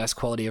give you the best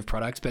quality of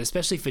products, but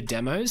especially for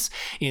demos,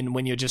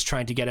 when you're just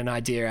trying to get an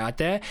idea out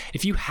there,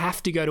 if you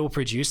have to go to a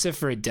producer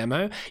for a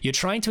demo, you're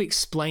trying to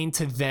explain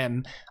to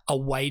them a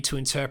way to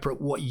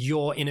interpret what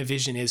your inner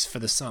vision is for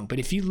the song. But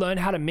if you learn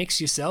how to mix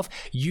yourself,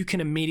 you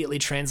can immediately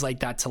translate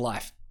that to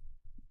life.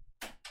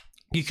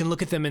 You can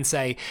look at them and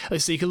say,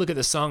 so you can look at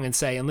the song and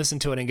say, and listen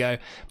to it and go,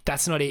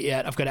 that's not it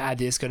yet. I've got to add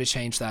this, got to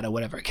change that or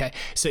whatever. Okay.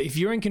 So if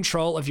you're in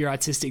control of your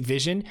artistic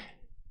vision,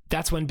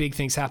 that's when big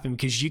things happen,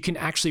 because you can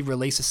actually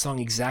release a song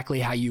exactly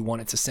how you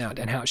want it to sound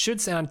and how it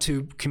should sound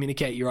to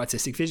communicate your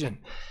artistic vision.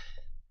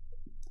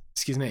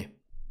 Excuse me.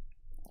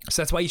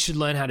 So that's why you should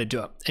learn how to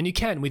do it. And you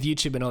can with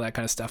YouTube and all that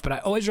kind of stuff. But I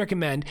always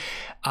recommend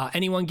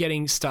anyone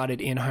getting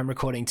started in home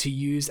recording to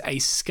use a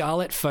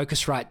Scarlett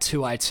Focusrite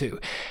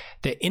 2i2.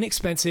 They're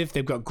inexpensive.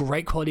 They've got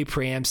great quality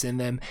preamps in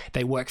them.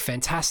 They work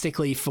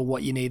fantastically for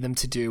what you need them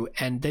to do.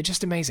 And they're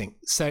just amazing.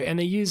 So, and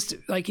they're used,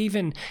 like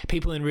even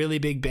people in really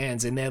big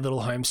bands in their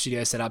little home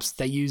studio setups,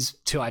 they use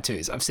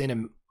 2i2s. I've seen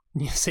them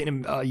You've seen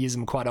him use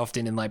them quite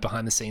often in like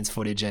behind the scenes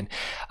footage and,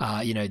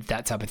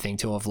 that type of thing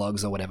too, or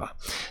vlogs or whatever.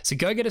 So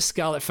go get a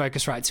Scarlett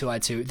Focusrite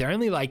 2i2. They're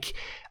only like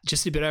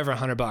just a bit over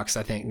 $100,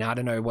 I think. Now, I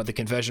don't know what the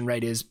conversion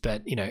rate is,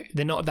 but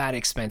they're not that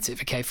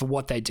expensive, okay, for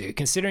what they do.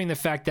 Considering the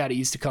fact that it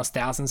used to cost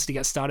thousands to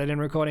get started in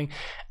recording,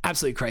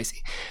 absolutely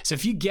crazy. So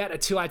if you get a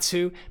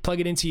 2i2, plug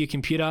it into your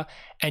computer,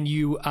 and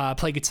you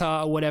play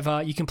guitar or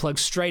whatever, you can plug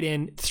straight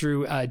in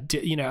through,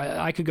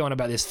 I could go on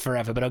about this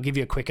forever, but I'll give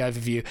you a quick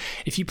overview.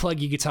 If you plug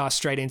your guitar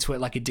straight into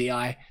it like a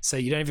DI, so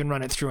you don't even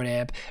run it through an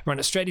amp, run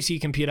it straight into your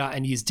computer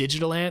and use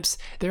digital amps,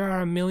 there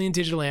are a million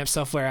digital amp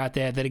software out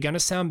there that are going to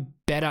sound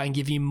better and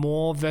give you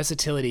more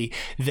versatility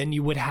than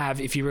you would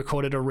have if you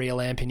recorded a real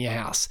amp in your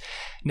house.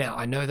 Now,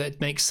 I know that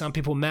makes some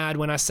people mad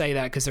when I say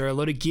that, because there are a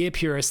lot of gear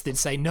purists that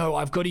say, no,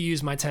 I've got to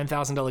use my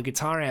 $10,000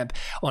 guitar amp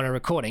on a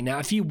recording. Now,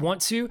 if you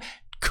want to,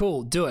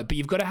 cool, do it. But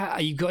you've got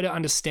to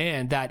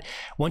understand that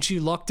once you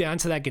lock down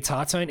to that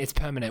guitar tone, it's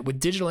permanent. With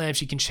digital amps,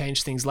 you can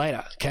change things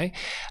later, okay?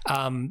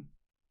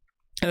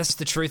 And that's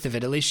the truth of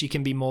it. At least you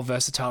can be more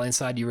versatile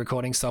inside your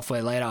recording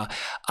software later.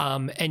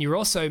 And you're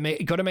also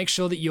got to make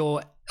sure that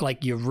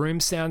your room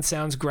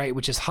sounds great,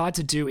 which is hard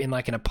to do in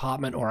like an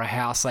apartment or a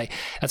house. Like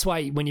that's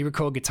why when you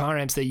record guitar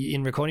amps,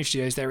 in recording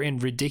studios, they're in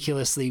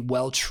ridiculously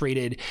well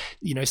treated,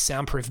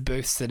 soundproof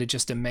booths that are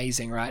just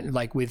amazing, right?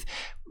 Like with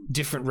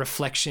different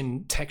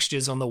reflection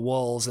textures on the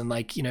walls and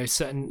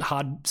certain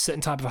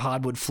type of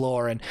hardwood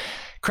floor and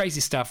crazy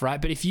stuff,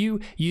 right? But if you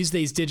use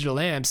these digital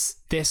amps,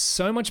 they're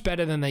so much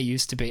better than they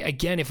used to be.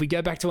 Again, if we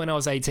go back to when I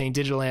was 18,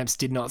 digital amps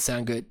did not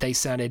sound good. They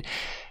sounded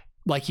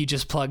like you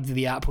just plugged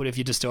the output of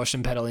your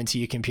distortion pedal into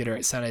your computer.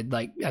 It sounded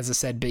like, as I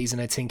said, bees in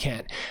a tin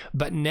can.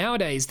 But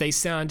nowadays, they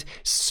sound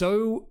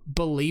so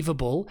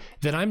believable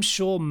that I'm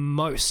sure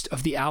most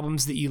of the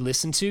albums that you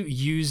listen to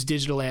use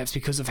digital amps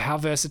because of how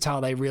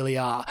versatile they really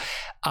are.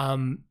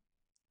 And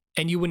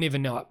you wouldn't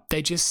even know it.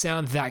 They just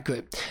sound that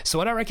good. So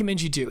what I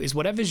recommend you do is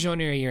whatever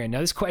genre you're in.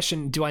 Now, this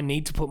question, do I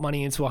need to put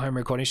money into a home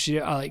recording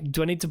studio?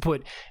 Do I need to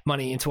put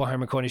money into a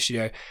home recording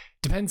studio?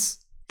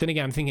 Depends. Then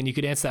again, I'm thinking you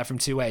could answer that from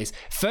two ways.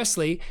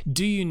 Firstly,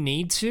 do you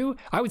need to?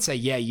 I would say,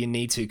 yeah, you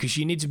need to, because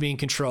you need to be in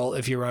control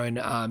of your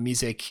own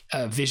music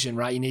vision,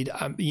 right? You need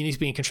to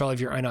be in control of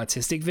your own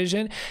artistic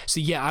vision. So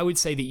yeah, I would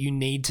say that you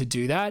need to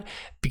do that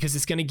because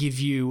it's going to give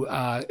you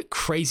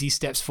crazy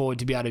steps forward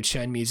to be able to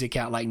churn music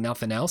out like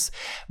nothing else.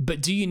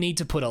 But do you need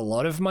to put a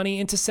lot of money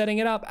into setting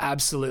it up?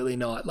 Absolutely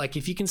not. Like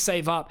if you can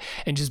save up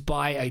and just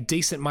buy a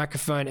decent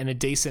microphone and a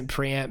decent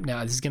preamp,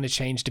 now this is going to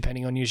change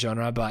depending on your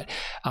genre, but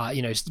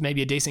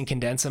maybe a decent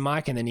condenser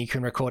mic, and then you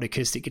can record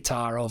acoustic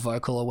guitar or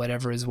vocal or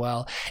whatever as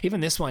well.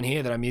 Even this one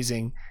here that I'm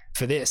using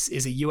for this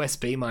is a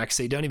USB mic,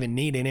 so you don't even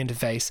need an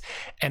interface.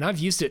 And I've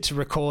used it to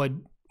record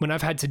when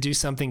I've had to do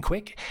something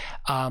quick.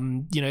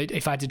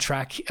 If I had to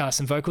track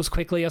some vocals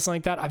quickly or something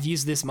like that, I've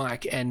used this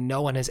mic, and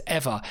no one has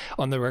ever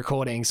on the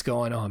recordings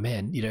gone, oh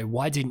man,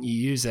 why didn't you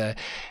use an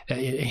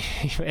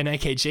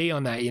AKG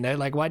on that?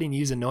 Like why didn't you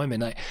use a Neumann?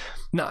 Like,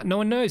 no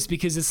one knows,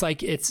 because I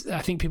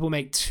think people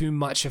make too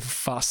much of a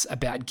fuss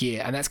about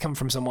gear, and that's come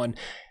from someone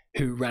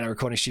who ran a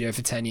recording studio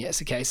for 10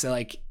 years. Okay. So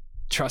like,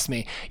 trust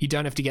me, you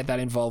don't have to get that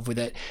involved with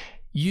it.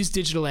 Use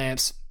digital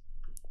amps.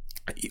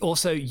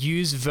 Also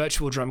use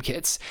virtual drum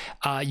kits.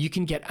 You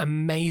can get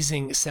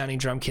amazing sounding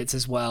drum kits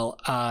as well.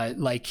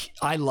 Like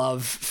I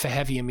love, for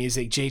heavier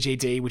music,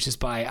 GGD, which is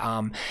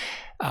by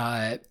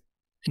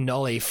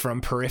Nolly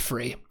from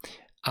Periphery.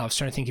 I was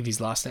trying to think of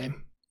his last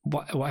name.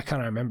 Why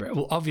can't I remember it?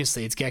 Well,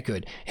 obviously it's Get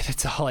Good. If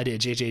it's a whole idea,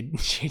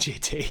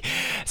 GGD.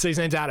 So his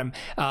name's Adam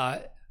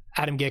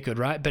Get Good,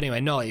 right? But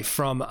anyway, Nolly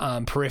from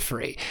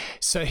Periphery.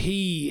 So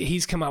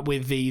he's come up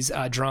with these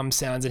drum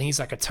sounds, and he's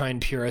like a tone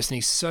purist, and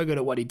he's so good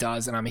at what he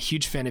does, and I'm a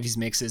huge fan of his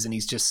mixes, and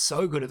he's just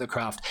so good at the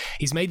craft.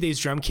 He's made these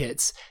drum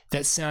kits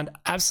that sound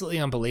absolutely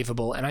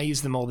unbelievable, and I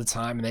use them all the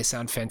time, and they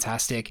sound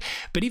fantastic.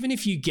 But even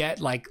if you get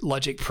like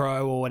Logic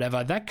Pro or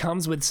whatever, that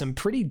comes with some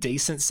pretty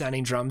decent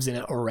sounding drums in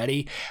it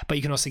already, but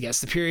you can also get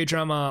Superior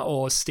Drummer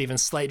or Steven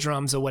Slate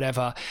drums or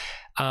whatever.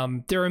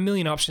 There are a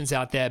million options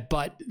out there,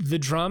 but the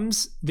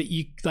drums that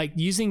you like,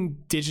 using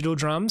digital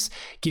drums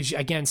gives you,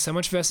 again, so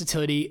much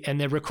versatility, and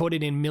they're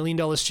recorded in $1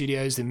 million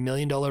studios in $1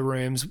 million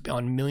rooms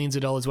on millions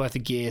of dollars worth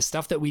of gear,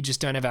 stuff that we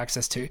just don't have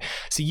access to.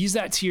 So use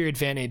that to your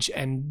advantage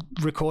and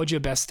record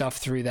your best stuff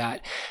through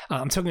that.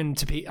 I'm talking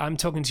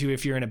to you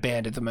if you're in a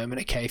band at the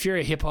moment. Okay. If you're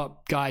a hip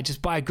hop guy,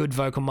 just buy a good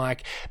vocal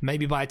mic,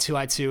 maybe buy a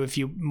 2i2 if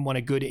you want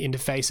a good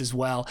interface as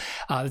well.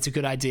 That's a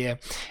good idea.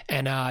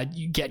 And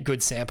you get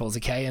good samples.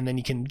 Okay. And then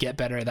you can get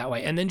better that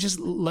way, and then just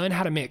learn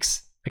how to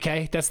mix.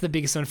 Okay, that's the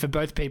biggest one for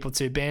both people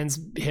too. Bands,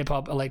 hip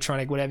hop,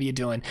 electronic, whatever you're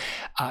doing,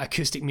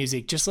 acoustic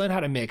music, just learn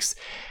how to mix.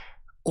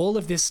 All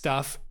of this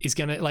stuff is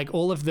gonna, like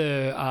all of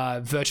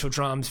the virtual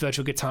drums,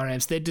 virtual guitar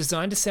amps, they're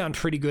designed to sound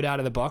pretty good out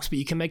of the box, but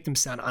you can make them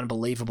sound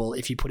unbelievable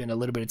if you put in a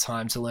little bit of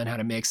time to learn how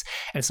to mix,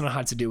 and it's not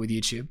hard to do with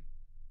YouTube.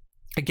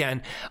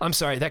 Again, I'm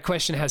sorry, that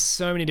question has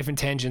so many different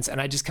tangents,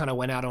 and I just kind of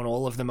went out on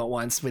all of them at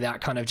once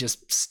without kind of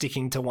just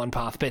sticking to one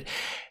path. But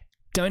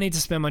don't need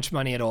to spend much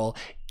money at all.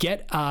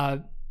 Get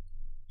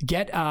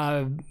get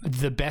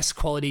the best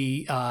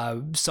quality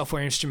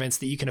software instruments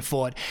that you can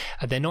afford.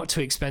 They're not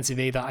too expensive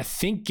either. I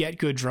think Get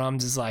Good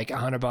Drums is like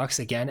 $100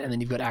 again, and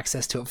then you've got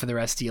access to it for the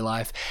rest of your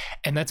life.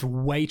 And that's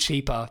way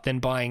cheaper than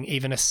buying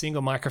even a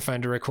single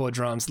microphone to record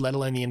drums, let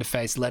alone the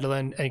interface, let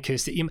alone an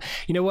acoustic. You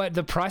know what?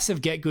 The price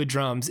of Get Good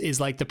Drums is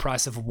like the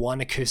price of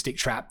one acoustic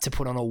trap to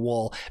put on a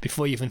wall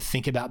before you even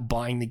think about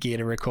buying the gear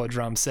to record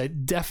drums. So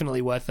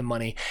definitely worth the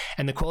money.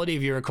 And the quality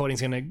of your recording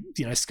is going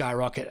to,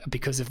 skyrocket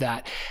because of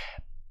that.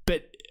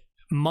 But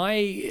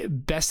my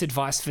best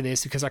advice for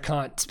this, because I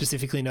can't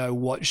specifically know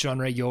what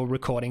genre you're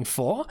recording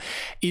for,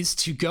 is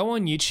to go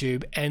on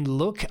YouTube and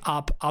look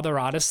up other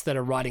artists that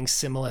are writing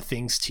similar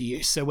things to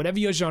you. So whatever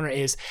your genre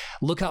is,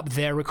 look up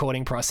their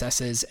recording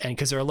processes, and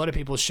because there are a lot of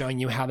people showing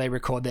you how they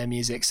record their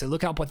music. So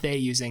look up what they're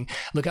using,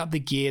 look up the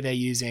gear they're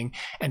using,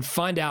 and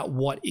find out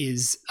what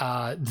is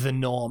the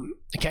norm.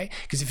 Okay,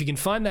 because if you can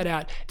find that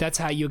out, that's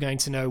how you're going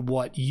to know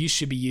what you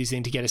should be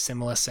using to get a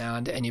similar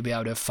sound, and you'll be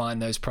able to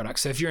find those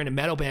products. So if you're in a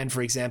metal band,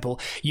 for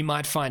example, you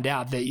might find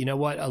out that, you know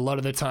what, a lot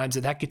of the times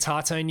that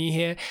guitar tone you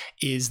hear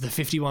is the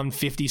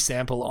 5150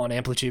 sample on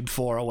Amplitude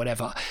 4 or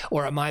whatever,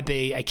 or it might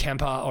be a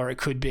Kemper, or it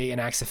could be an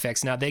Axe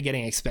FX. Now they're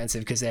getting expensive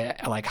because they're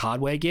like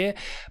hardware gear,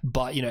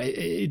 but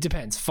it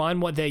depends.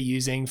 Find what they're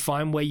using,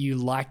 find where you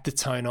like the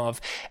tone of,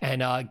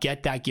 and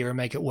get that gear and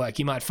make it work.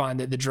 You might find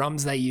that the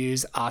drums they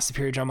use are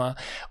Superior Drummer,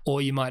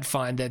 or you might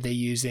find that they're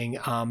using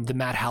the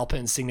Matt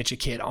Halpin signature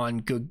kit on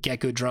Get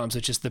Good Drums,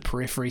 which is the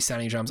Periphery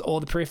sounding drums, or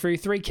the Periphery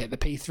 3 kit, the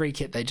P3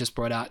 kit they just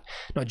brought out.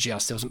 Not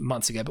just, it was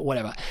months ago, but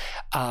whatever.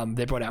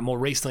 They brought out more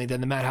recently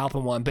than the Matt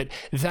Halpin one, but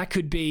that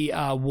could be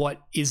what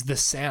is the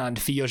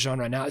sound for your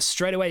genre. Now,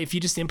 straight away, if you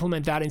just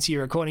implement that into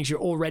your recordings, you're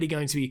already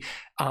going to be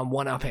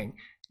one-upping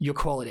your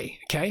quality,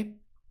 okay?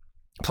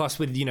 Plus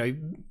with,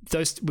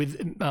 those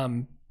with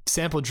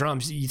sample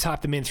drums, you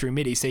type them in through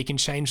MIDI, so you can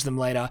change them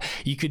later.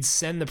 You could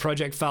send the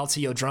project file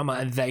to your drummer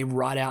and they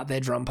write out their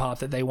drum part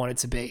that they want it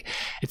to be.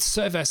 It's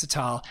so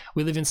versatile.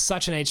 We live in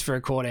such an age for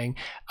recording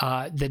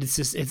that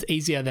it's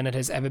easier than it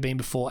has ever been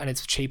before, and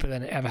it's cheaper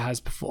than it ever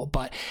has before.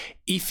 But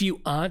if you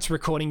aren't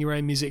recording your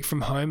own music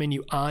from home and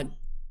you aren't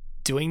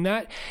doing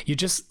that, you're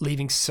just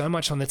leaving so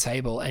much on the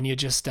table, and you're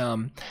just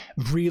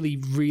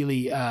really,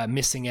 really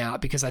missing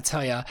out, because I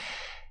tell you,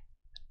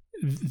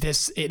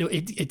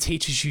 it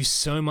teaches you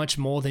so much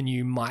more than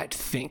you might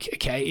think.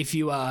 Okay, if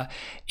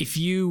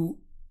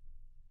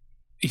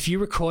you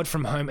record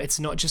from home, it's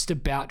not just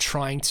about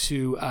trying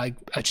to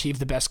achieve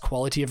the best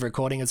quality of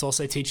recording. It's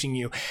also teaching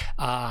you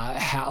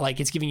how,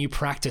 it's giving you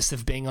practice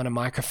of being on a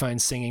microphone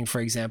singing, for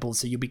example,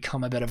 so you'll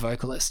become a better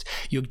vocalist.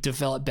 You'll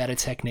develop better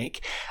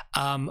technique.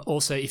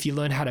 Also, if you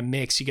learn how to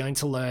mix, you're going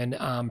to learn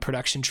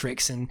production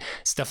tricks and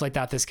stuff like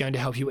that that's going to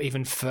help you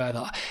even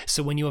further.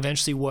 So when you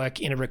eventually work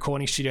in a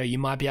recording studio, you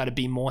might be able to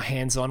be more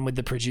hands-on with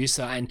the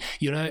producer, and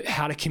you know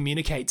how to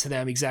communicate to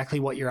them exactly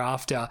what you're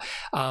after,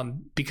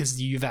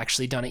 because you've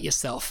actually done it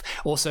yourself.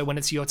 Also, when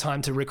it's your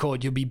time to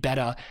record, you'll be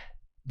better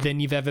than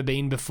you've ever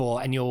been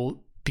before, and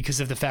because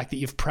of the fact that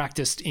you've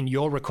practiced in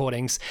your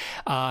recordings,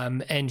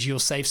 and you'll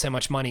save so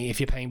much money if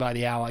you're paying by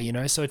the hour,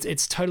 so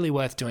it's totally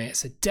worth doing it.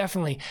 So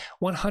definitely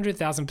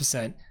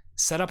 100,000%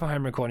 set up a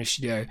home recording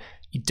studio.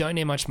 You don't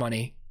need much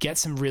money. Get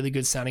some really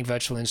good sounding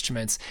virtual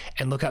instruments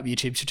and look up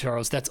YouTube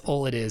tutorials. That's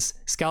all it is.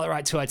 Scarlett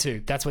Wright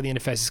 2i2, that's what the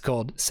interface is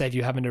called. Save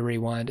you having to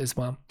rewind as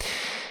well.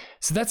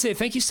 So that's it.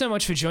 Thank you so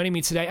much for joining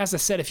me today. As I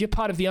said, if you're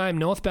part of the I Am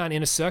Northbound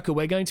Inner Circle,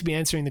 we're going to be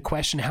answering the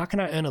question, how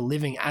can I earn a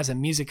living as a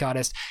music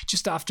artist,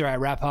 just after I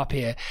wrap up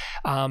here.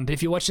 But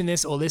if you're watching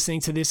this or listening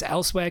to this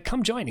elsewhere,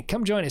 come join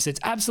us. It's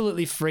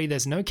absolutely free.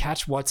 There's no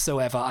catch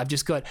whatsoever. I've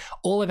just got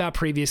all of our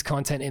previous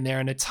content in there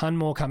and a ton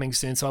more coming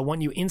soon. So I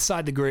want you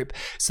inside the group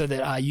so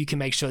that you can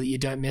make sure that you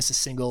don't miss a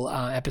single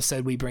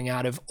episode we bring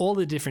out of all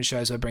the different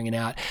shows we're bringing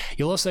out.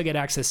 You'll also get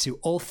access to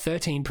all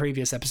 13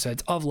 previous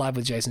episodes of Live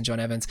with Jason John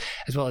Evans,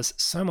 as well as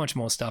so much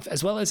more stuff,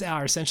 as well as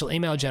our essential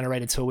email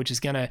generator tool, which is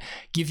going to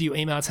give you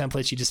email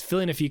templates. You just fill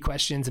in a few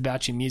questions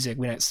about your music.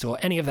 We don't store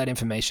any of that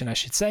information, I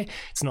should say.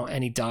 It's not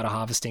any data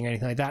harvesting or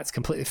anything like that. It's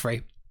completely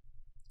free.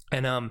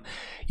 And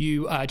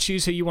you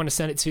choose who you want to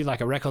send it to, like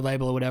a record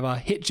label or whatever.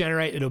 Hit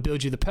generate. It'll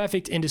build you the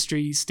perfect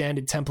industry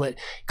standard template.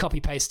 Copy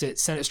paste it,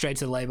 send it straight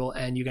to the label,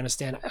 and you're going to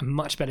stand a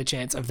much better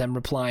chance of them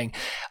replying,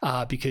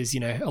 because a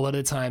lot of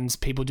the times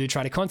people do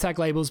try to contact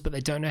labels, but they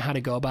don't know how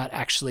to go about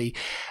actually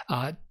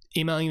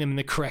emailing them in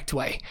the correct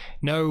way.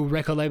 No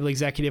record label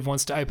executive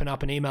wants to open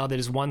up an email that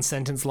is one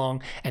sentence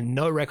long, and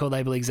no record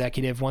label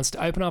executive wants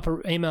to open up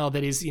an email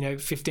that is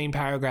 15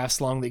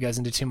 paragraphs long that goes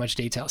into too much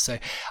detail. So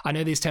I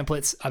know these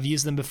templates, I've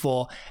used them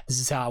before. This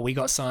is how we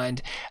got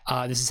signed.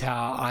 This is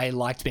how I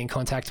liked being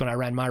contacted when I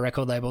ran my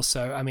record label.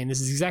 So this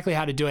is exactly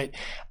how to do it.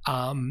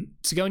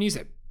 So go and use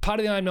it. part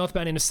of the I Am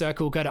Northbound Inner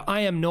Circle, go to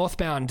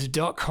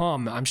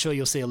iamnorthbound.com. I'm sure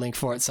you'll see a link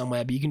for it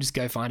somewhere, but you can just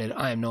go find it at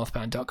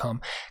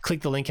iamnorthbound.com.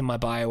 Click the link in my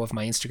bio of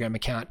my Instagram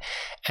account,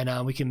 and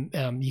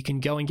you can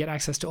go and get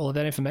access to all of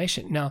that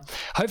information. Now,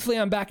 hopefully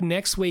I'm back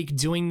next week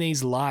doing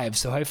these live.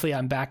 So hopefully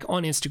I'm back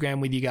on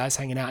Instagram with you guys,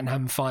 hanging out and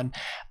having fun.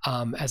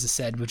 As I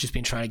said, we've just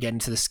been trying to get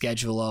into the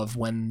schedule of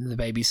when the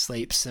baby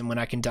sleeps and when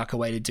I can duck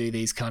away to do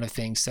these kind of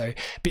things. So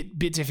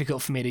bit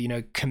difficult for me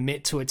to,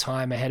 commit to a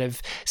time ahead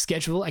of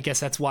schedule. I guess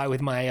that's why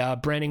with my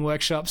branding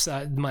workshops,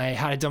 my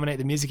How to Dominate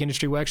the Music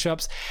Industry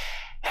workshops,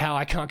 how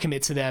I can't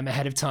commit to them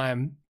ahead of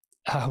time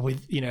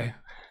with, I'm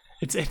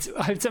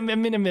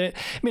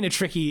in a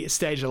tricky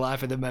stage of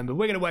life at the moment.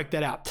 We're going to work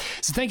that out.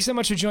 So thank you so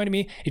much for joining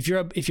me. If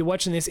you're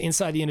watching this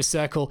inside the Inner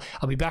Circle,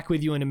 I'll be back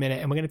with you in a minute,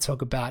 and we're going to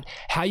talk about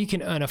how you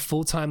can earn a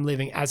full-time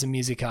living as a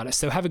music artist.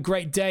 So have a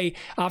great day,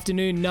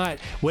 afternoon, night,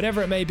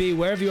 whatever it may be,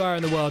 wherever you are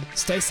in the world.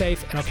 Stay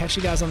safe, and I'll catch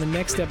you guys on the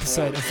next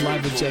episode of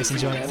Live with Jason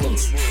John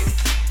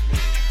Evans.